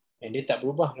body. And dia tak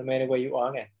berubah no matter where you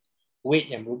are kan. Weight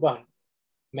yang berubah,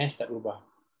 mass tak berubah.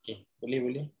 Okay,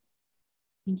 boleh.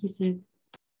 Thank you, sir.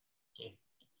 Okay.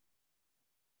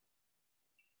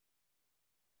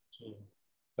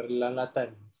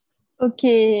 Peralatan.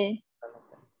 Okay.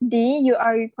 D, you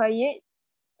are required.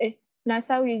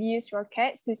 NASA will use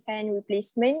rockets to send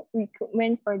replacement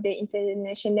equipment for the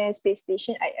International Space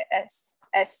Station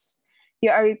ISS. You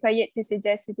are required to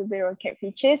suggest suitable rocket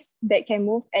features that can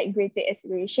move at greater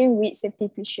acceleration with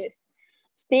safety features.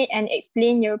 State and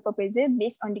explain your proposal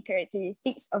based on the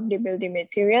characteristics of the building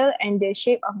material and the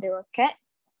shape of the rocket.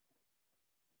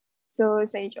 So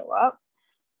saya jawab.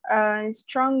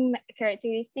 Strong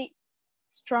characteristic,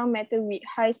 strong metal with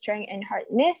high strength and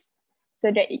hardness so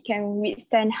that it can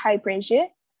withstand high pressure.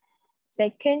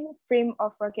 Second, frame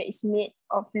of rocket is made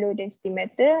of low density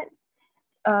metal,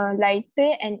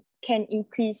 lighter and can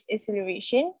increase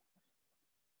acceleration.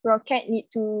 Rocket need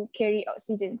to carry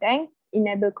oxygen tank,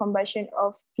 enable combustion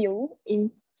of fuel in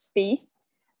space.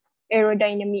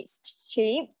 Aerodynamic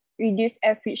shape, reduce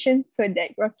air friction so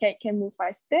that rocket can move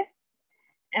faster.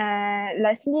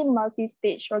 Lastly,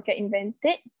 multi-stage rocket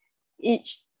invented.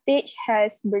 Each stage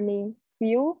has burning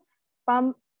fuel,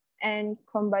 pump, and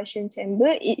combustion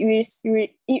chamber. It will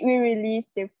release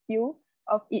the fuel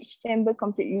of each chamber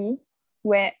completely.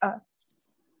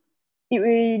 It will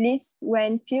release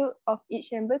when fuel of each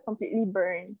chamber completely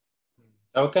burn.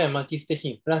 Tahu kan multi-stage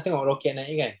ni? Pernah tengok roket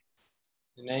naik kan?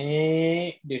 Dia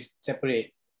naik, dia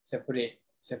separate.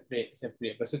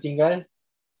 Lepas tu tinggal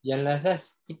yang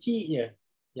last kecil je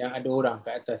yang ada orang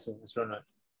kat atas tu, astronot.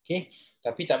 Okay?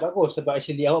 Tapi tak bagus sebab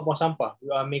actually awak buang sampah.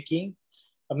 You are making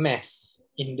a mess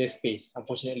in the space,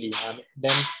 unfortunately.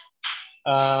 Dan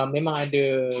memang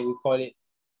ada, we call it,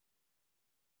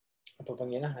 apa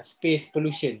panggil lah, space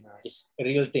pollution. It's a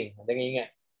real thing. Jangan ingat.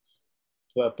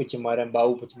 Pencemaran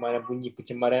bau, pencemaran bunyi,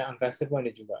 pencemaran angkasa pun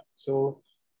ada juga. So,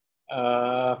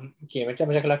 okay, macam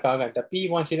kelakar kan. Tapi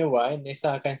once in a while,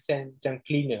 NASA akan send macam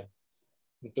cleaner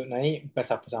untuk naik, bukan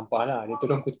sampah-sampah lah. Dia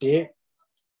tolong kutip,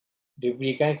 dia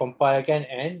berikan, compilekan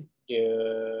and dia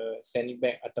send it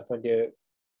back ataupun dia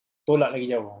tolak lagi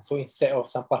jauh. So instead of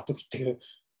sampah tu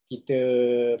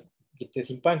kita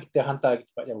simpan, kita hantar ke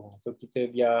tempat jauh. So kita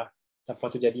biar sampah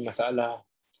tu jadi masalah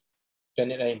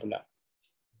planet lain pula.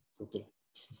 So tu.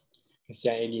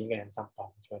 Kesian alien kan,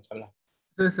 sampah macam-macam lah.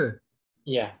 Sir.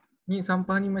 Ya. Ni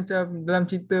sampah ni macam dalam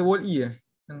cerita Wall-E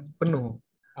yang penuh.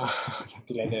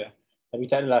 Satu ada. Tapi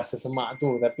tak adalah sesemak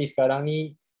tu. Tapi sekarang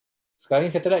ni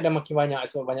satelit dah makin banyak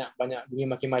sebab banyak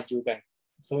dunia makin maju kan.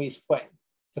 So it's quite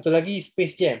Satu lagi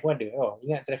space jam pun ada. Oh,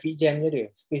 ingat traffic jam je ada.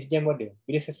 Space jam pun ada.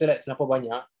 Bila satellite terlampau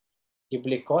banyak, dia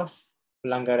boleh cause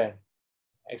pelanggaran,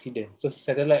 accident. So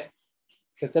satellite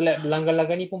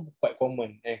berlanggar-langgar ni pun quite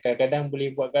common. Kadang-kadang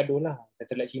boleh buat gaduh lah.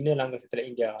 Satellite China langgar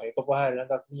satellite India. Kau faham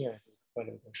langgar punya.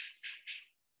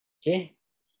 Okay.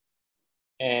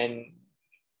 And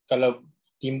kalau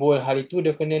timbul hal itu,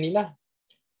 dia kena ni lah.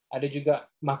 Ada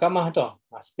juga mahkamah tu.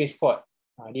 Space court.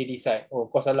 Dia decide. Oh,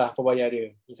 kau salah, kau bayar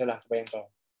dia. Ini salah, kau bayar kau.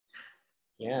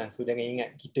 Ya, so jangan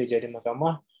ingat kita je ada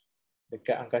mahkamah,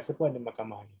 dekat angkasa pun ada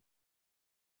mahkamah ni.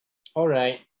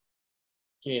 Alright.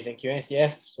 Okay, thank you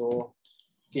STF. So,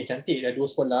 okay, cantik dah 2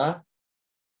 sekolah.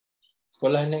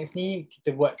 Sekolah next ni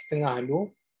kita buat setengah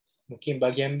dulu. Mungkin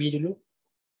bahagian B dulu.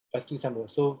 Lepas tu sambung.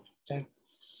 So,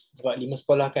 sebab 5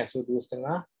 sekolah kan. So,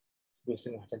 2,5.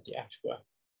 2,5. Cantik lah, cukup lah.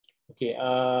 Okay,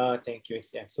 thank you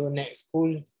STF. So, next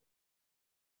school.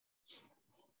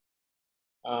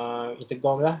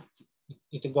 Intergom lah.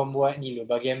 Intergom buat ni dulu.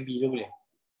 Bahagian B dulu boleh?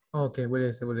 Oh, okay,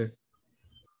 boleh, saya boleh.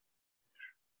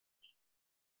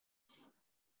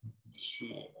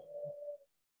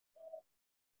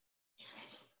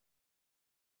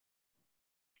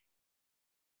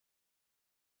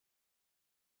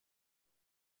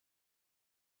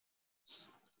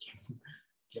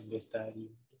 Bestari.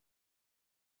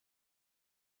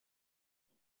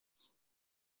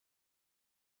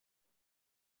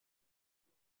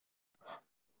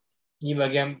 Ni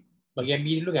bahagian B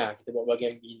dulu kan? Kita buat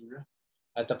bahagian B dulu.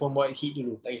 Ataupun buat hit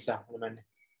dulu. Tak kisah mana-mana.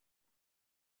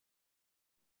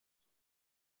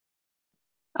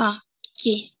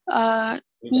 Okay.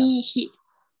 Ni hit.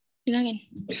 Dengar kan?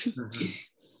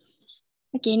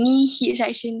 Okay, ni hit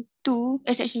section 2,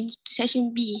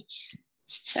 section B.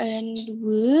 Soalan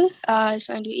 2,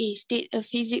 soalan 2A. State a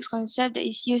physics concept that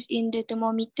is used in the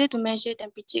thermometer to measure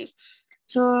temperature.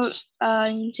 So,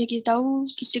 macam kita tahu,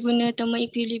 kita guna thermal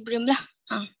equilibrium lah.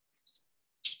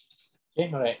 Okay,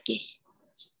 alright.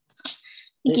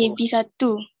 Okay, B1.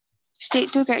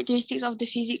 State 2 characteristics of the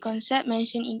physics concept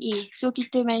mentioned in A. So,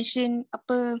 kita mention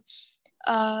apa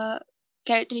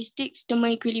characteristics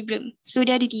thermal equilibrium. So,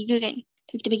 dia ada 3 kan?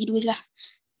 So, kita bagi 2 lah.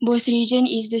 Both region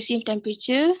is the same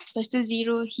temperature. Lepas tu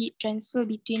zero heat transfer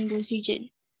between both region.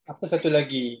 Apa satu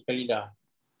lagi, Khalida?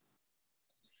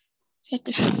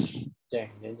 Satu.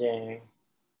 Jeng.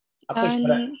 Apa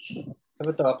syarat?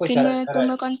 Saya tahu apa kena syarat-syarat? Kena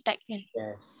thermal contact kan?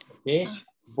 Yes. Okay.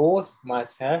 Both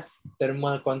must have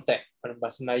thermal contact. Pada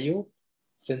bahasa Melayu,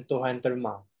 sentuhan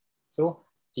termal. So,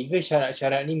 3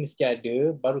 syarat-syarat ni mesti ada,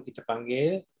 baru kita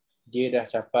panggil dia dah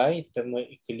capai thermal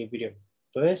equilibrium.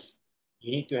 First,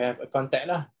 you need to have a contact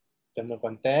lah. Thermal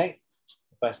contact.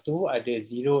 Lepas tu ada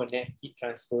zero net heat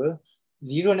transfer.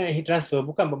 Zero net heat transfer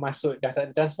bukan bermaksud dah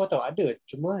tak ada transfer tau. Ada.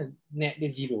 Cuma net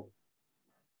dia zero.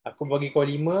 Aku bagi kau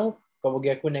 5, kau bagi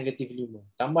aku negatif 5.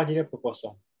 Tambah dia dapat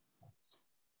kosong.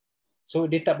 So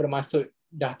dia tak bermaksud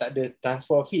dah tak ada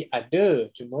transfer of heat. Ada.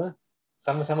 Cuma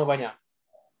sama-sama banyak.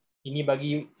 Ini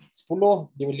bagi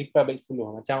 10, dia boleh lipat bagi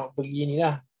 10. Macam pergi ni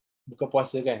lah. Buka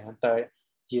puasa kan. Hantar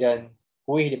jiran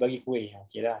kuih, dia bagi kuih.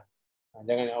 Okey lah.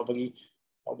 Jangan awak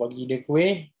bagi dia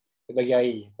kuih, dia bagi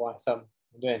air. Wah, asam.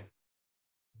 Betul kan?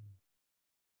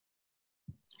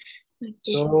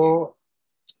 Okay. So,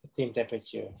 same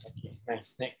temperature. Okay,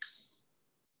 nice. Next.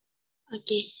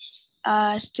 Okay.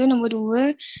 So nombor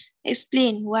 2,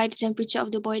 explain why the temperature of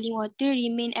the boiling water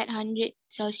remain at 100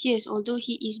 Celsius although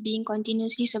heat is being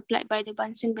continuously supplied by the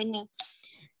Bunsen burner.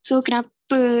 So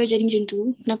kenapa jadi macam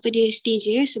tu? Kenapa dia stay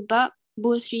je? Sebab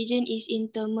both region is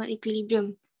in thermal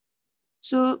equilibrium.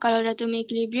 So kalau dah thermal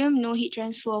equilibrium, no heat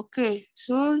transfer occur.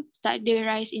 So tak ada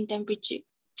rise in temperature.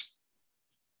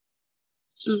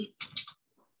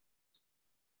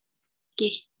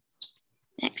 Okay.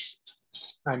 Next.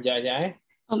 Sekejap.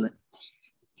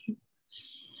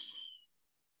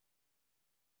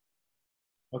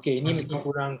 Okay, ini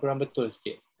mungkin kurang betul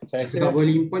sikit. Saya rasa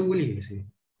boiling point boleh ke saya?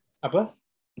 Apa?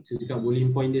 Saya cakap boiling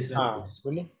point dia 100.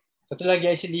 Boleh. Satu lagi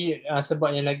actually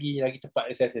sebab yang lagi tepat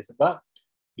saya rasa. Sebab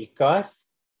because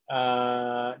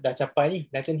dah capai ni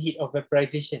latent heat of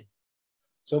vaporization.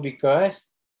 So because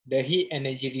the heat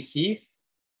energy received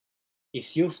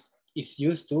is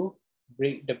used to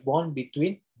break the bond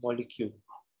between molecule.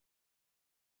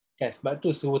 Kan, sebab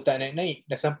tu suhu tak naik-naik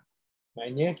dah sampai.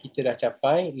 Maknanya kita dah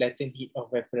capai latent heat of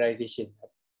vaporization.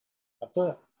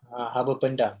 Haba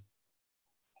pendam.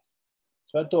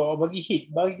 Sebab tu awak bagi heat,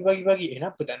 bagi.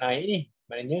 Kenapa tak naik ni?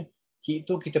 Maknanya heat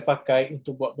tu kita pakai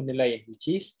untuk buat benda lain,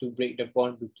 which is to break the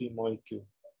bond between molecule.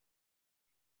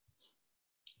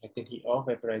 Latent heat of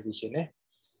vaporization.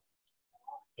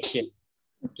 Okay.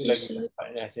 Itu lagi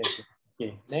tempatnya saya rasa.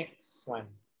 Okay, next one.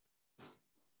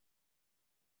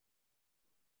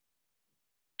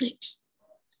 Next.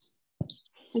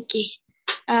 Okay.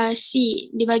 C,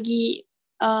 dia bagi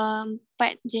 4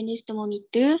 jenis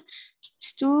thermometer. Lepas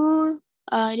tu,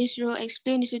 dia suruh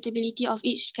explain the suitability of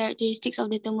each characteristics of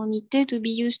the thermometer to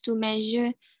be used to measure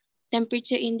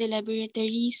temperature in the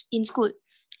laboratories in school.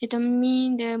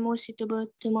 Determine the most suitable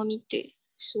thermometer.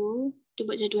 So, kita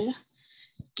buat jadual lah.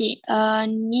 Okay,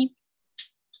 ni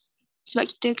sebab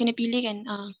kita kena pilih kan.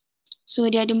 So,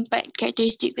 dia ada 4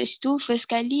 karakteristik kat situ. First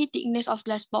kali, thickness of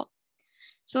glass bulb.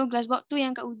 So, glass bulb tu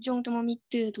yang kat ujung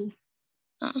thermometer tu.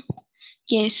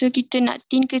 Okay, so kita nak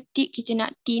thin ke thick, kita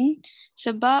nak thin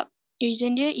sebab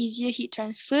reason dia easier heat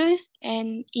transfer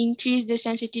and increase the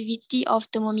sensitivity of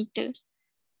thermometer.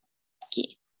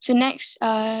 Okay, so next,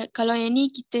 kalau yang ni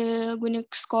kita guna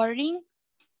scoring,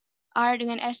 R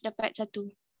dengan S dapat 1.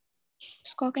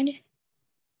 Scorekan dia.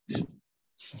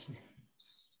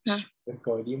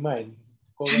 Kau demand.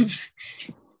 Kan?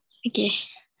 Okay.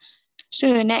 So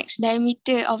next,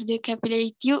 diameter of the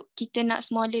capillary tube, kita nak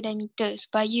smaller diameter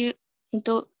supaya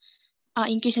untuk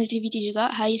increase sensitivity juga,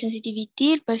 higher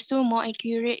sensitivity, lepas tu more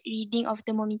accurate reading of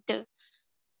thermometer.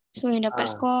 So yang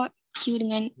dapat score Q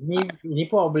dengan Ini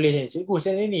pun awak boleh cikgu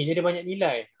saya ni, dia ada banyak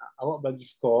nilai. Awak bagi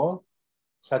skor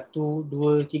 1,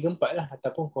 2, 3, 4 lah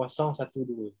ataupun 0, 1,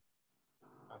 2.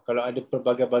 Kalau ada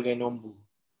pelbagai-bagai nombor.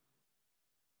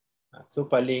 So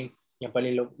yang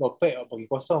paling low pack awak bagi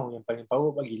 0, yang paling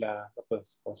power bagilah berapa?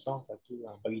 0,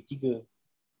 1, bagi 3.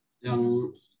 Yang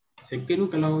second tu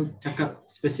kalau cakap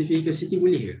specificity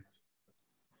boleh ke?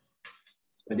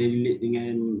 Sebab dia relate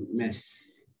dengan mass.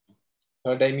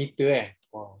 Kalau diameter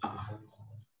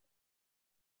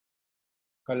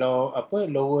Kalau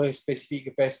lower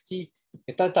specific capacity,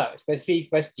 tak specific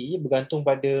capacity bergantung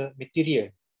pada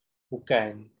material,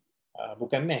 bukan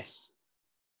mass.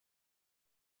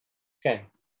 Kan?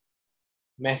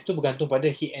 Mass tu bergantung pada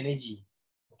heat energy.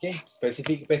 Okay,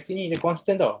 specific capacity ni dia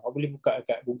constant tau. Awak boleh buka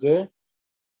kat Google,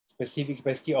 specific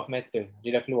capacity of matter,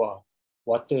 dia dah keluar.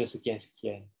 Water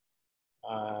sekian-sekian,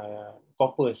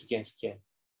 copper sekian-sekian.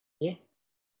 Okay,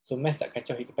 so mass tak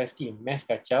kacau heat capacity, mass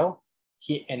kacau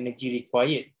heat energy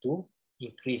required to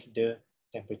increase the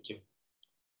temperature.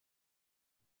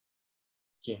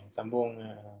 Okay, sambung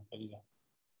lagi lah.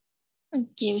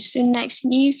 Okay, so next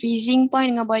ni freezing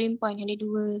point dengan boiling point. Ada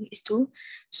 2 kat situ.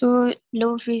 So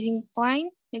low freezing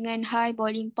point dengan high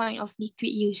boiling point of liquid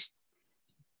used.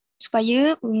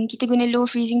 Supaya kita guna low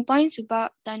freezing point sebab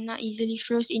tak nak easily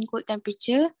froze in cold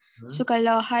temperature. So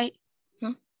kalau high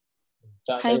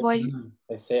boiling,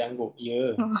 saya anggap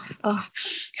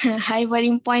high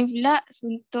boiling point pula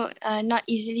untuk not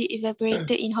easily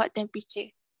evaporated in hot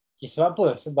temperature. Okay, sebab apa?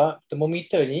 Sebab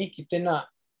thermometer ni kita nak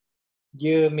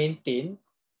dia maintain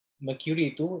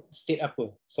mercury tu state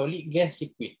apa? Solid, gas,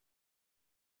 liquid?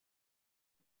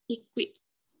 Liquid.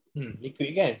 Liquid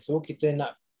kan? So kita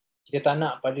tak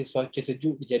nak pada cuaca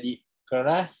sejuk dia jadi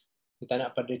keras, kita tak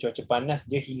nak pada cuaca panas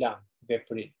dia hilang,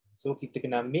 evaporate. So kita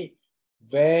kena make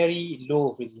very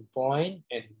low freezing point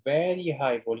and very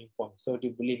high boiling point. So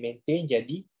dia boleh maintain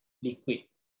jadi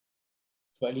liquid.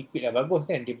 Sebab liquid dah bagus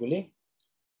kan, dia boleh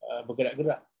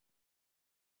bergerak-gerak.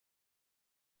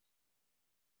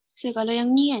 So kalau yang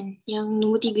ni kan, yang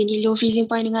nombor 3 ni, low freezing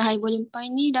point dengan high boiling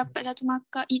point ni dapat 1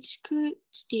 markah each ke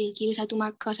still kira 1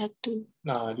 markah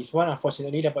 1? This one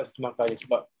unfortunately dapat 1 markah je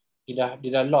sebab dia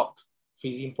dah lock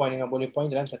freezing point dengan boiling point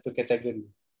dalam satu kategori.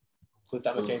 So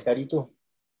tak macam yang tadi tu.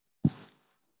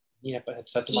 Ni dapat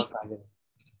satu markah je.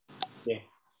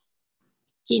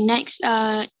 Okay, next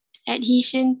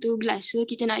adhesion to glass. So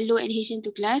kita nak low adhesion to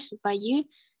glass supaya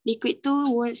liquid tu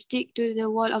won't stick to the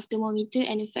wall of thermometer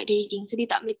and affect the reading. So dia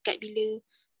tak melekat bila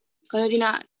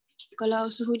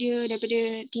kalau suhu dia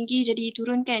daripada tinggi jadi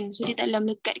turun kan. So dia taklah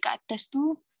melekat dekat atas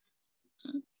tu.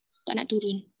 Tak nak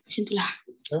turun. Macam tu lah.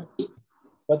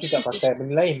 Sebab tu tak pakai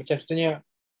benda lain. Macam contohnya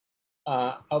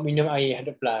awak minum air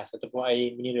 100+ ataupun air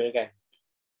mineral kan.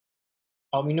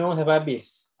 Awak minum sampai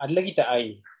habis. Ada lagi tak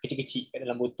air kecil-kecil kat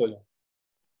dalam botol?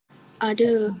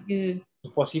 Ada.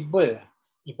 Impossible.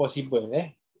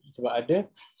 Sebab ada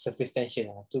surface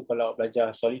tension. Tu kalau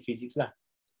belajar solid physics lah.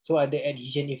 So ada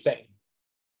adhesion effect.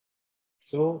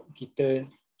 So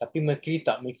tapi mercury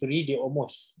dia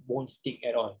almost won't stick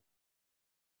at all.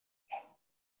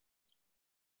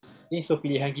 Okay, so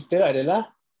pilihan kita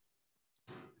adalah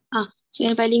so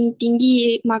yang paling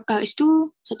tinggi markah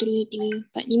itu 1, 2,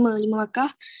 3, 4, 5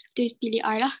 markah. Kita pilih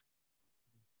R lah.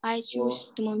 I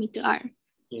choose thermometer R.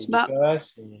 Okay, sebab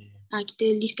kita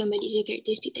listkan balik je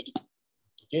karakteristik tadi.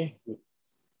 Okay, good.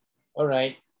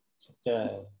 Alright.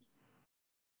 Settle.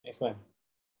 Next one.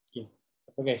 Okay.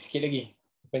 Okay, sikit lagi.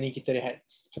 Lepas ni kita rehat.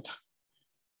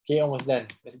 Okay, almost done.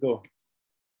 Let's go.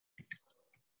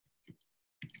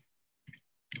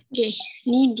 Okay,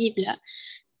 ni D pula.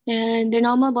 And the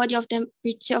normal body of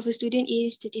temperature of a student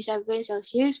is 37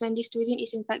 Celsius. When the student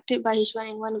is infected by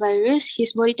H1N1 virus,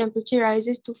 his body temperature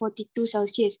rises to 42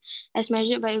 Celsius as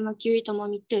measured by a mercury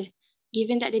thermometer.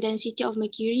 Given that the density of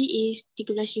mercury is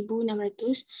 13,600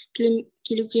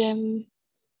 kilogram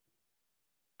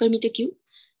per meter cube,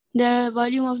 the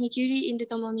volume of mercury in the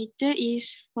thermometer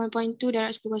is 1.2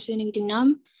 darab 10 kuasa negatif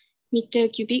 6 meter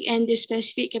cubic and the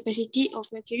specific capacity of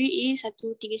mercury is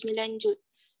 139 joule.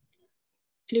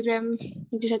 Kilogram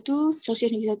into 1,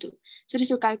 Celsius into 1. So dia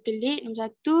suruh calculate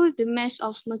nombor 1, the mass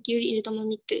of mercury in the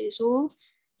thermometer. So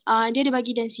dia ada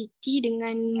bagi density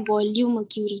dengan volume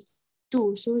mercury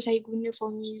tu. So saya guna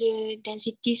formula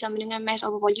density sama dengan mass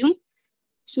over volume.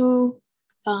 So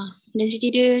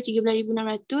density dia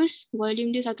 13,600,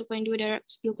 volume dia 1.2 darab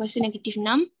 10 kuasa negatif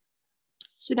 6.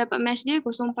 So dapat mass dia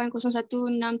 0.01632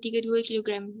 kg.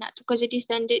 Nak tukar jadi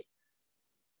standard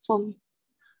form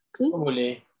ke? Oh,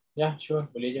 boleh. Ya, sure.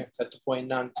 Boleh je.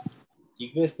 1.63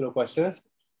 10 kuasa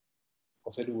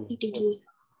 2.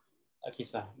 Tak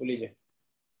kisah. Boleh je.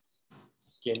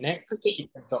 Okay, next.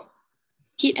 Okay.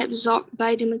 Heat absorbed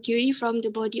by the mercury from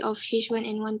the body of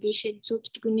H1N1 patient. So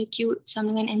kita guna Q sama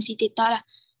dengan MC theta lah.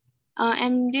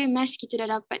 M dia mass kita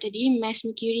dah dapat tadi. Mass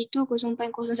mercury tu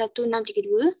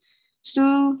 0.01632.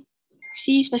 So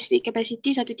C specific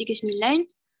capacity 139.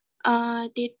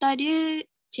 Theta dia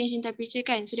change in temperature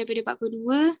kan. So daripada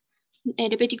 37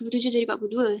 jadi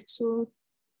 42. So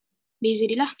beza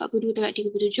dia lah 42 terhadap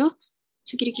 37.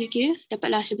 So kira-kira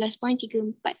dapatlah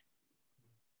 11.34.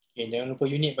 Okay, jangan lupa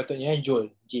unit patutnya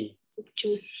joule, J.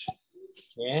 Joule.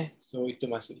 Okay, so itu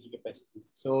masuk heat capacity.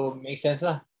 So make sense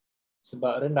lah.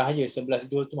 Sebab rendah je 11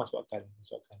 joule tu masuk akal.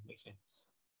 Make sense.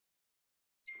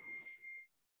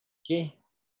 Okay.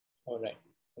 Alright.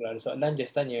 Kalau ada soalan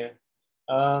just tanya.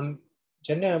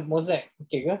 Macam mana Mosaic?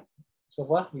 Okay ke? So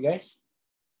far, you guys?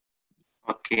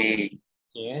 Okay.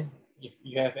 Okay. If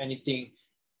you have anything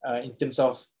in terms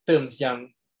of terms yang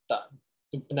tak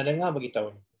pernah dengar, bagi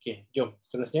tahu. Okay, jom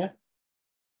seterusnya.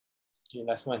 Okay,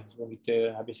 last one sebelum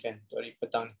kita habiskan untuk hari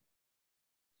petang ni.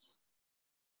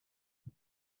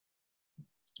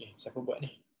 Okay, siapa buat ni?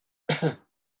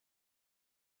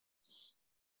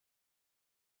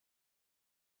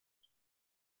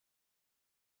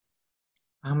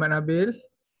 Ahmad Nabil.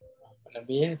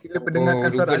 Sila Oh, pendengarkan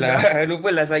suara lupalah. anda.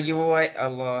 Lupalah saya buat.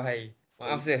 Allah, hai.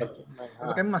 Maaf saya.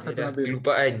 Pakai mask Saya satu dah Nabil.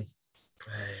 kelupaan.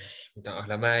 Minta maaf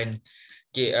lah man.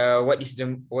 Okay, what is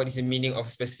the meaning of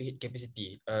specific heat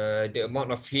capacity? The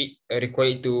amount of heat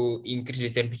required to increase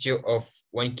the temperature of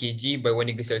 1 kg by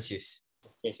 1 degree Celsius.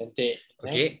 Okay, cantik.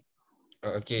 Okay.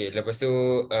 Okay, lepas tu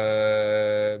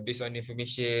based on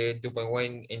information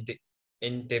 2.1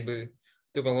 and table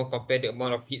 2.1 compare the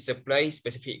amount of heat supply,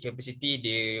 specific capacity,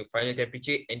 the final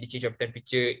temperature and the change of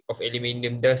temperature of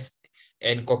aluminium dust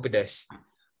and copper dust.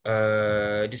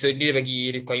 So dia bagi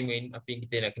requirement apa yang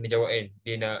kita nak kena jawab kan.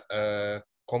 Dia nak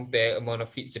compare amount of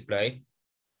heat supply.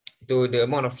 So the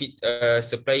amount of heat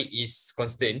supply is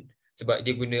constant sebab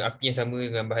dia guna api yang sama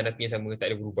dengan bahan api yang sama,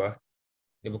 tak ada berubah.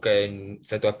 Dia bukan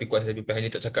satu api kuat satu api perlahan,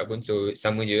 dia tak cakap pun, so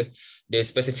sama je. The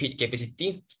specific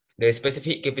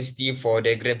capacity for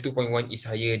diagram 2.1 is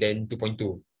higher than 2.2.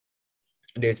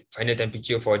 The final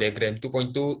temperature for diagram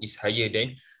 2.2 is higher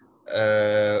than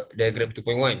diagram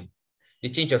 2.1. The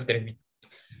change of temperature,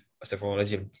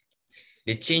 astaghfirullahalazim.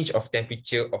 The change of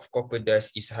temperature of copper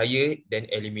dust is higher than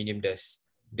aluminium dust.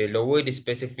 The lower the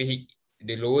specific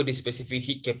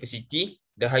heat capacity,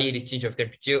 the higher the change of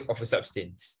temperature of a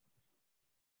substance.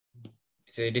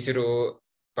 So dia suruh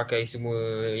pakai semua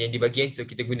yang dibagian, so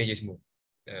kita guna je semua.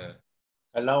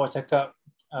 Kalau awak cakap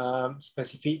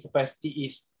specific capacity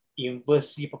is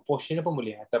inversely proportional pun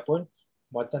boleh, ataupun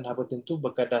muatan haba tentu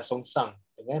berkadar songsang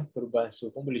dengan perubahan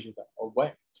suhu pun boleh juga. Awak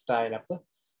buat style apa?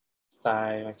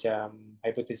 Style macam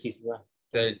hypothesis tu lah.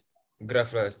 Style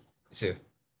graph lah, sir.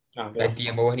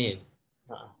 Ganti yang graph. bawah ni kan?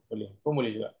 Boleh. Pun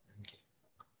boleh juga.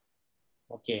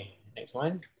 Okay, next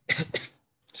one.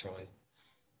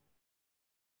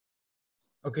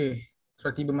 Okay,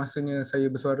 sudah tiba masanya saya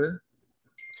bersuara.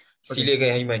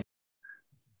 Silakan Aiman.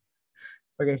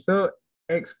 Okay, so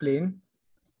explain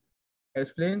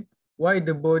why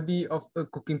the body of a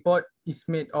cooking pot is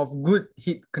made of good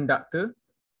heat conductor,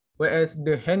 whereas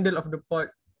the handle of the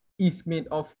pot is made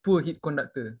of poor heat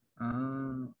conductor.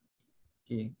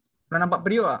 Okay, pernah nampak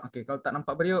periuk tak? Okay, kalau tak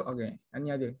nampak periuk, okay, ini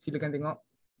ada. Silakan tengok.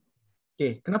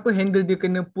 Okay, kenapa handle dia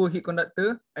kena poor heat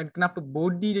conductor and kenapa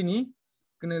body dia ni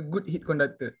kena good heat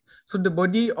conductor? So the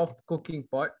body of cooking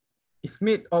pot is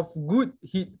made of good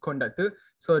heat conductor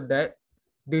so that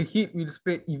the heat will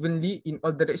spread evenly in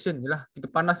all direction. Yalah,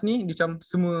 kita panas ni dia macam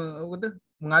semua apa kata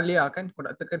mengalir kan,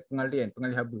 konduktor kan pengalih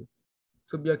haba.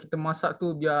 So biar kita masak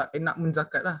tu biar enak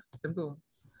menzakat lah macam tu.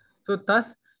 So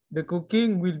thus the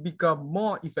cooking will become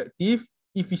more effective,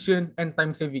 efficient and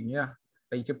time saving ya.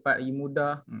 Lagi cepat, lagi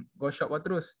mudah. Go shop lah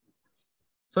terus.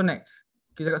 So next,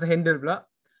 kita cakap pasal handle pula.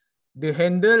 The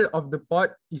handle of the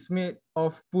pot is made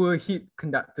of poor heat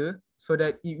conductor so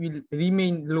that it will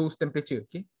remain low temperature.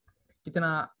 Okay. Kita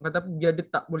nak kata apa, biar dia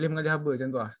tak boleh mengalir haba macam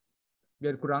tu lah.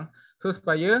 Biar kurang. So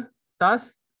supaya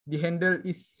thus the handle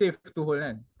is safe to hold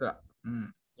kan. Betul tak?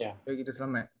 Ya. Supaya kita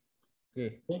selamat.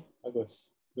 Okay. Okay,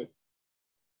 bagus. Good.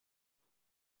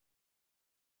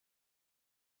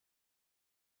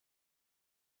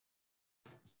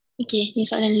 Okay, ni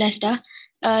soalan last dah.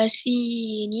 C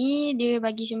ni dia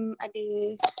bagi macam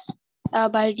ada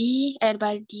baldi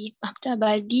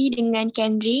dengan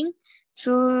can drink.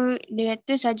 So dia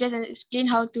kata suggest and explain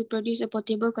how to produce a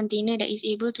portable container that is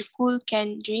able to cool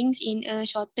canned drinks in a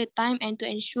shorter time and to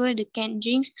ensure the canned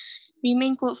drinks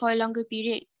remain cold for a longer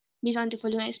period based on the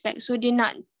following aspect. So dia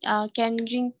nak canned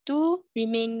drink tu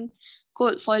remain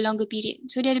cold for a longer period.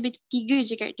 So dia ada 3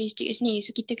 je karakteristik kat sini.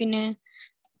 So kita kena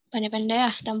pandai-pandai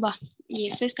lah tambah.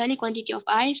 Yeah, first kali quantity of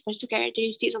ice, lepas tu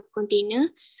characteristics of container,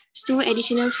 lepas tu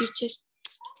additional features.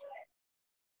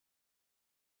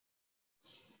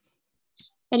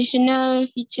 Additional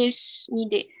features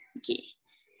needed. Okay.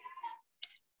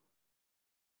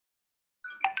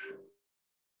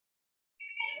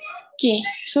 Okay,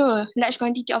 so large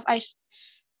quantity of ice.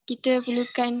 Kita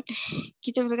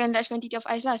perlukan large quantity of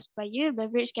ice lah supaya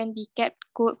beverage can be kept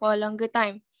cold for a longer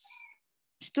time.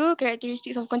 Lepas tu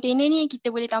characteristics of container ni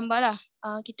kita boleh tambah lah.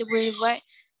 Kita boleh buat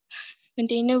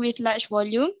container with large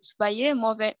volume supaya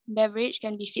more beverage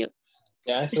can be filled.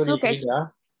 Ya, sorry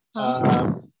Frida.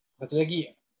 Satu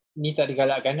lagi, ni tak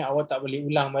digalakkan, awak tak boleh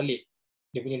ulang balik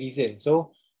dia punya reason.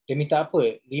 So, dia minta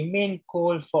apa? Remain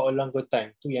cold for a longer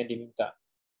time. Tu yang dia minta.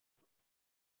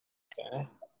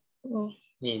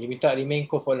 Ni, dia minta remain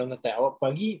cold for a longer time. Awak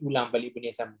pergi ulang balik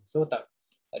benda yang sama. So, tak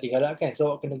digalakkan.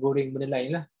 So, awak kena goreng benda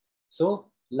lain lah.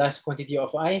 So, last quantity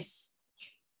of ice,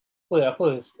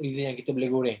 apa reason yang kita boleh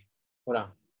goreng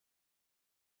orang?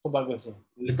 Oh, bagus ni.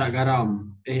 Letak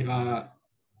garam.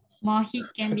 More heat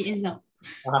can be absorbed.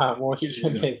 More heat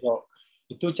can be absorbed.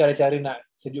 Itu cara-cara nak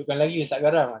sejukkan lagi letak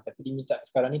garam. Tapi dia minta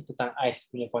sekarang ni tentang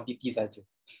ice punya quantity saja.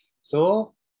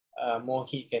 So, more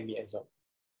heat can be absorbed.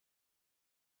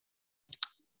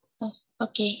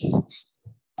 Okay.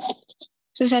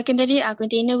 So second tadi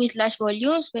container with large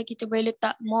volume supaya kita boleh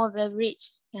letak more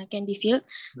beverage yang can be filled.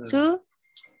 So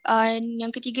yang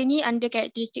ketiga ni under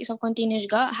characteristics of container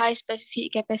juga, high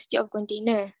specific capacity of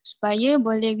container supaya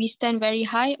boleh withstand very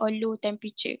high or low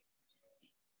temperature.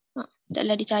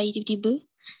 Taklah dia cair tiba-tiba.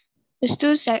 Lepas tu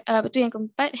betul yang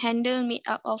keempat, handle made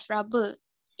up of rubber,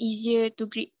 easier to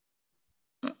grip.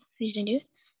 Reason dia.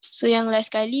 So yang last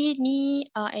kali ni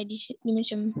ni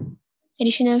macam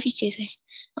additional features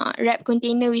wrap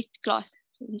container with cloth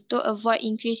untuk avoid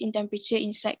increase in temperature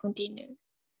inside container.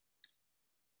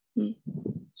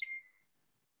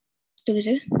 Betul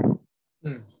ke?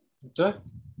 Betul.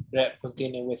 Wrap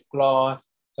container with cloth.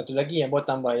 Satu lagi yang boleh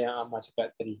tambah yang Amar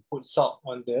cakap tadi. Put salt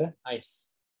on the ice.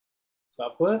 Sebab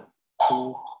apa?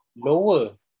 To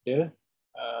lower the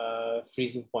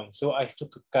freezing point. So ice tu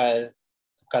kekal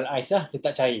ice lah. Dia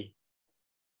tak cair.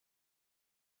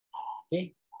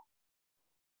 Okay.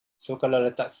 So kalau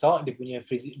letak salt, dia punya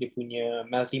freezing, dia punya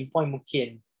melting point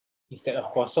mungkin instead of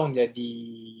kosong jadi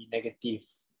negatif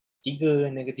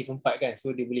 3, negatif 4 kan. So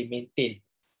dia boleh maintain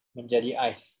menjadi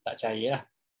ice, tak cair lah.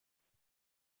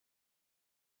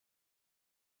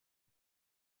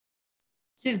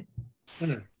 So,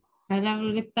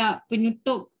 kalau letak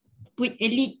penutup, put a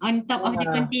lid on top of the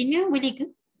container, boleh ke?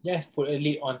 Yes, put a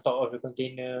lid on top of the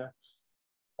container.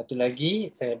 Satu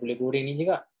lagi, saya boleh goreng ni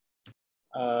juga.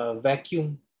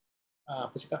 Vacuum,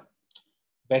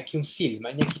 vacuum seal.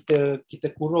 Maknanya kita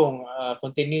kurung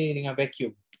container dengan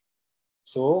vacuum.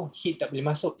 So, heat tak boleh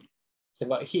masuk.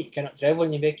 Sebab heat cannot travel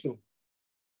in vacuum.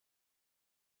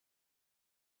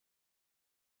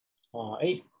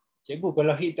 Cikgu,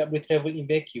 kalau heat tak boleh travel in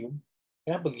vacuum,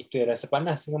 kenapa kita rasa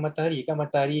panas dengan matahari? Kan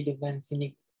matahari dengan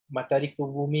sini, matahari ke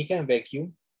bumi kan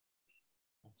vacuum.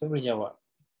 Saya boleh jawab.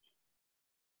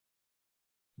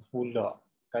 Pula,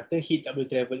 kata heat tak boleh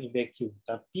travel in vacuum.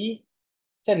 Tapi,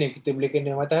 macam mana kita boleh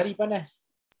kena matahari panas?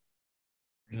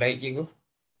 Light je ke?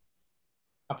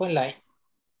 Apa light?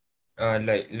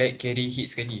 Light carry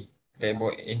heat sekali. Light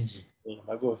bawa energy.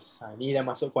 Bagus. Ni dah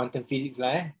masuk quantum physics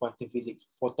lah Quantum physics,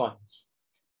 photons.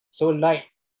 So light,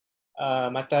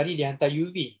 matahari dia hantar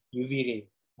UV ray.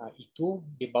 itu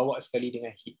dibawa sekali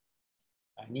dengan heat.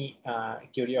 Ni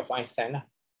theory of Einstein lah.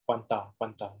 Kuanta.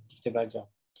 Kita belajar.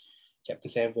 Chapter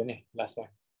 7 last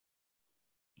one.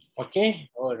 Okay,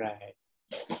 alright.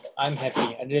 I'm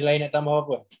happy. Ada lain nak tambah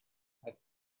apa?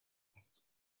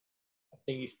 I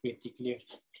think it's pretty clear.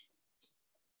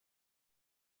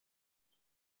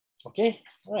 Okay,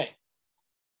 alright.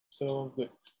 So good.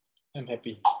 I'm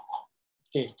happy.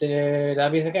 Okay, kita dah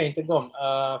habis kan Instagram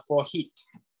for heat.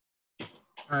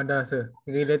 Dah sir.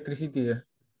 Electricity je.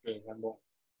 Okay, sambung.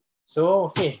 So,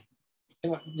 okay.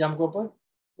 Tengok jam berapa?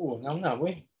 Oh, 6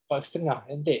 weh. 4:30.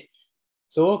 Cantik.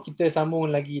 So, kita sambung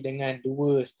lagi dengan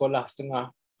 2 sekolah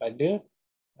setengah pada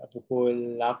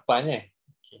pukul 8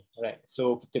 Okay, alright.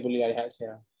 So, kita boleh lihat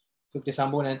sekarang. So, kita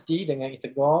sambung nanti dengan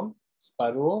Intercom,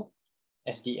 separuh,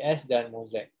 SDS dan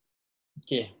Mosaic.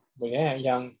 Okay, boleh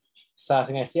Yang SAS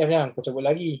dengan STF jangan kau cabut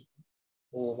lagi.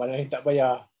 Oh, malam ni tak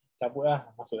payah. Cabut lah.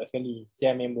 Masuklah sekali.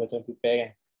 Saya member tuan prepare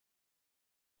kan.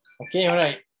 Okay,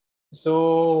 alright.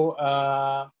 So,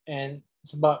 and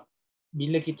sebab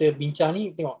bila kita bincang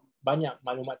ni, tengok banyak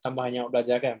maklumat tambahan yang awak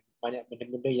belajar kan. Banyak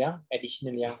benda-benda yang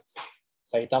additional yang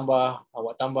saya tambah,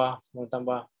 awak tambah, semua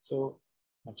tambah. So,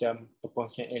 macam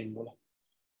perkongsian ilmu lah.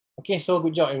 Okay, so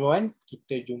good job everyone.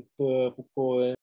 Kita jumpa pukul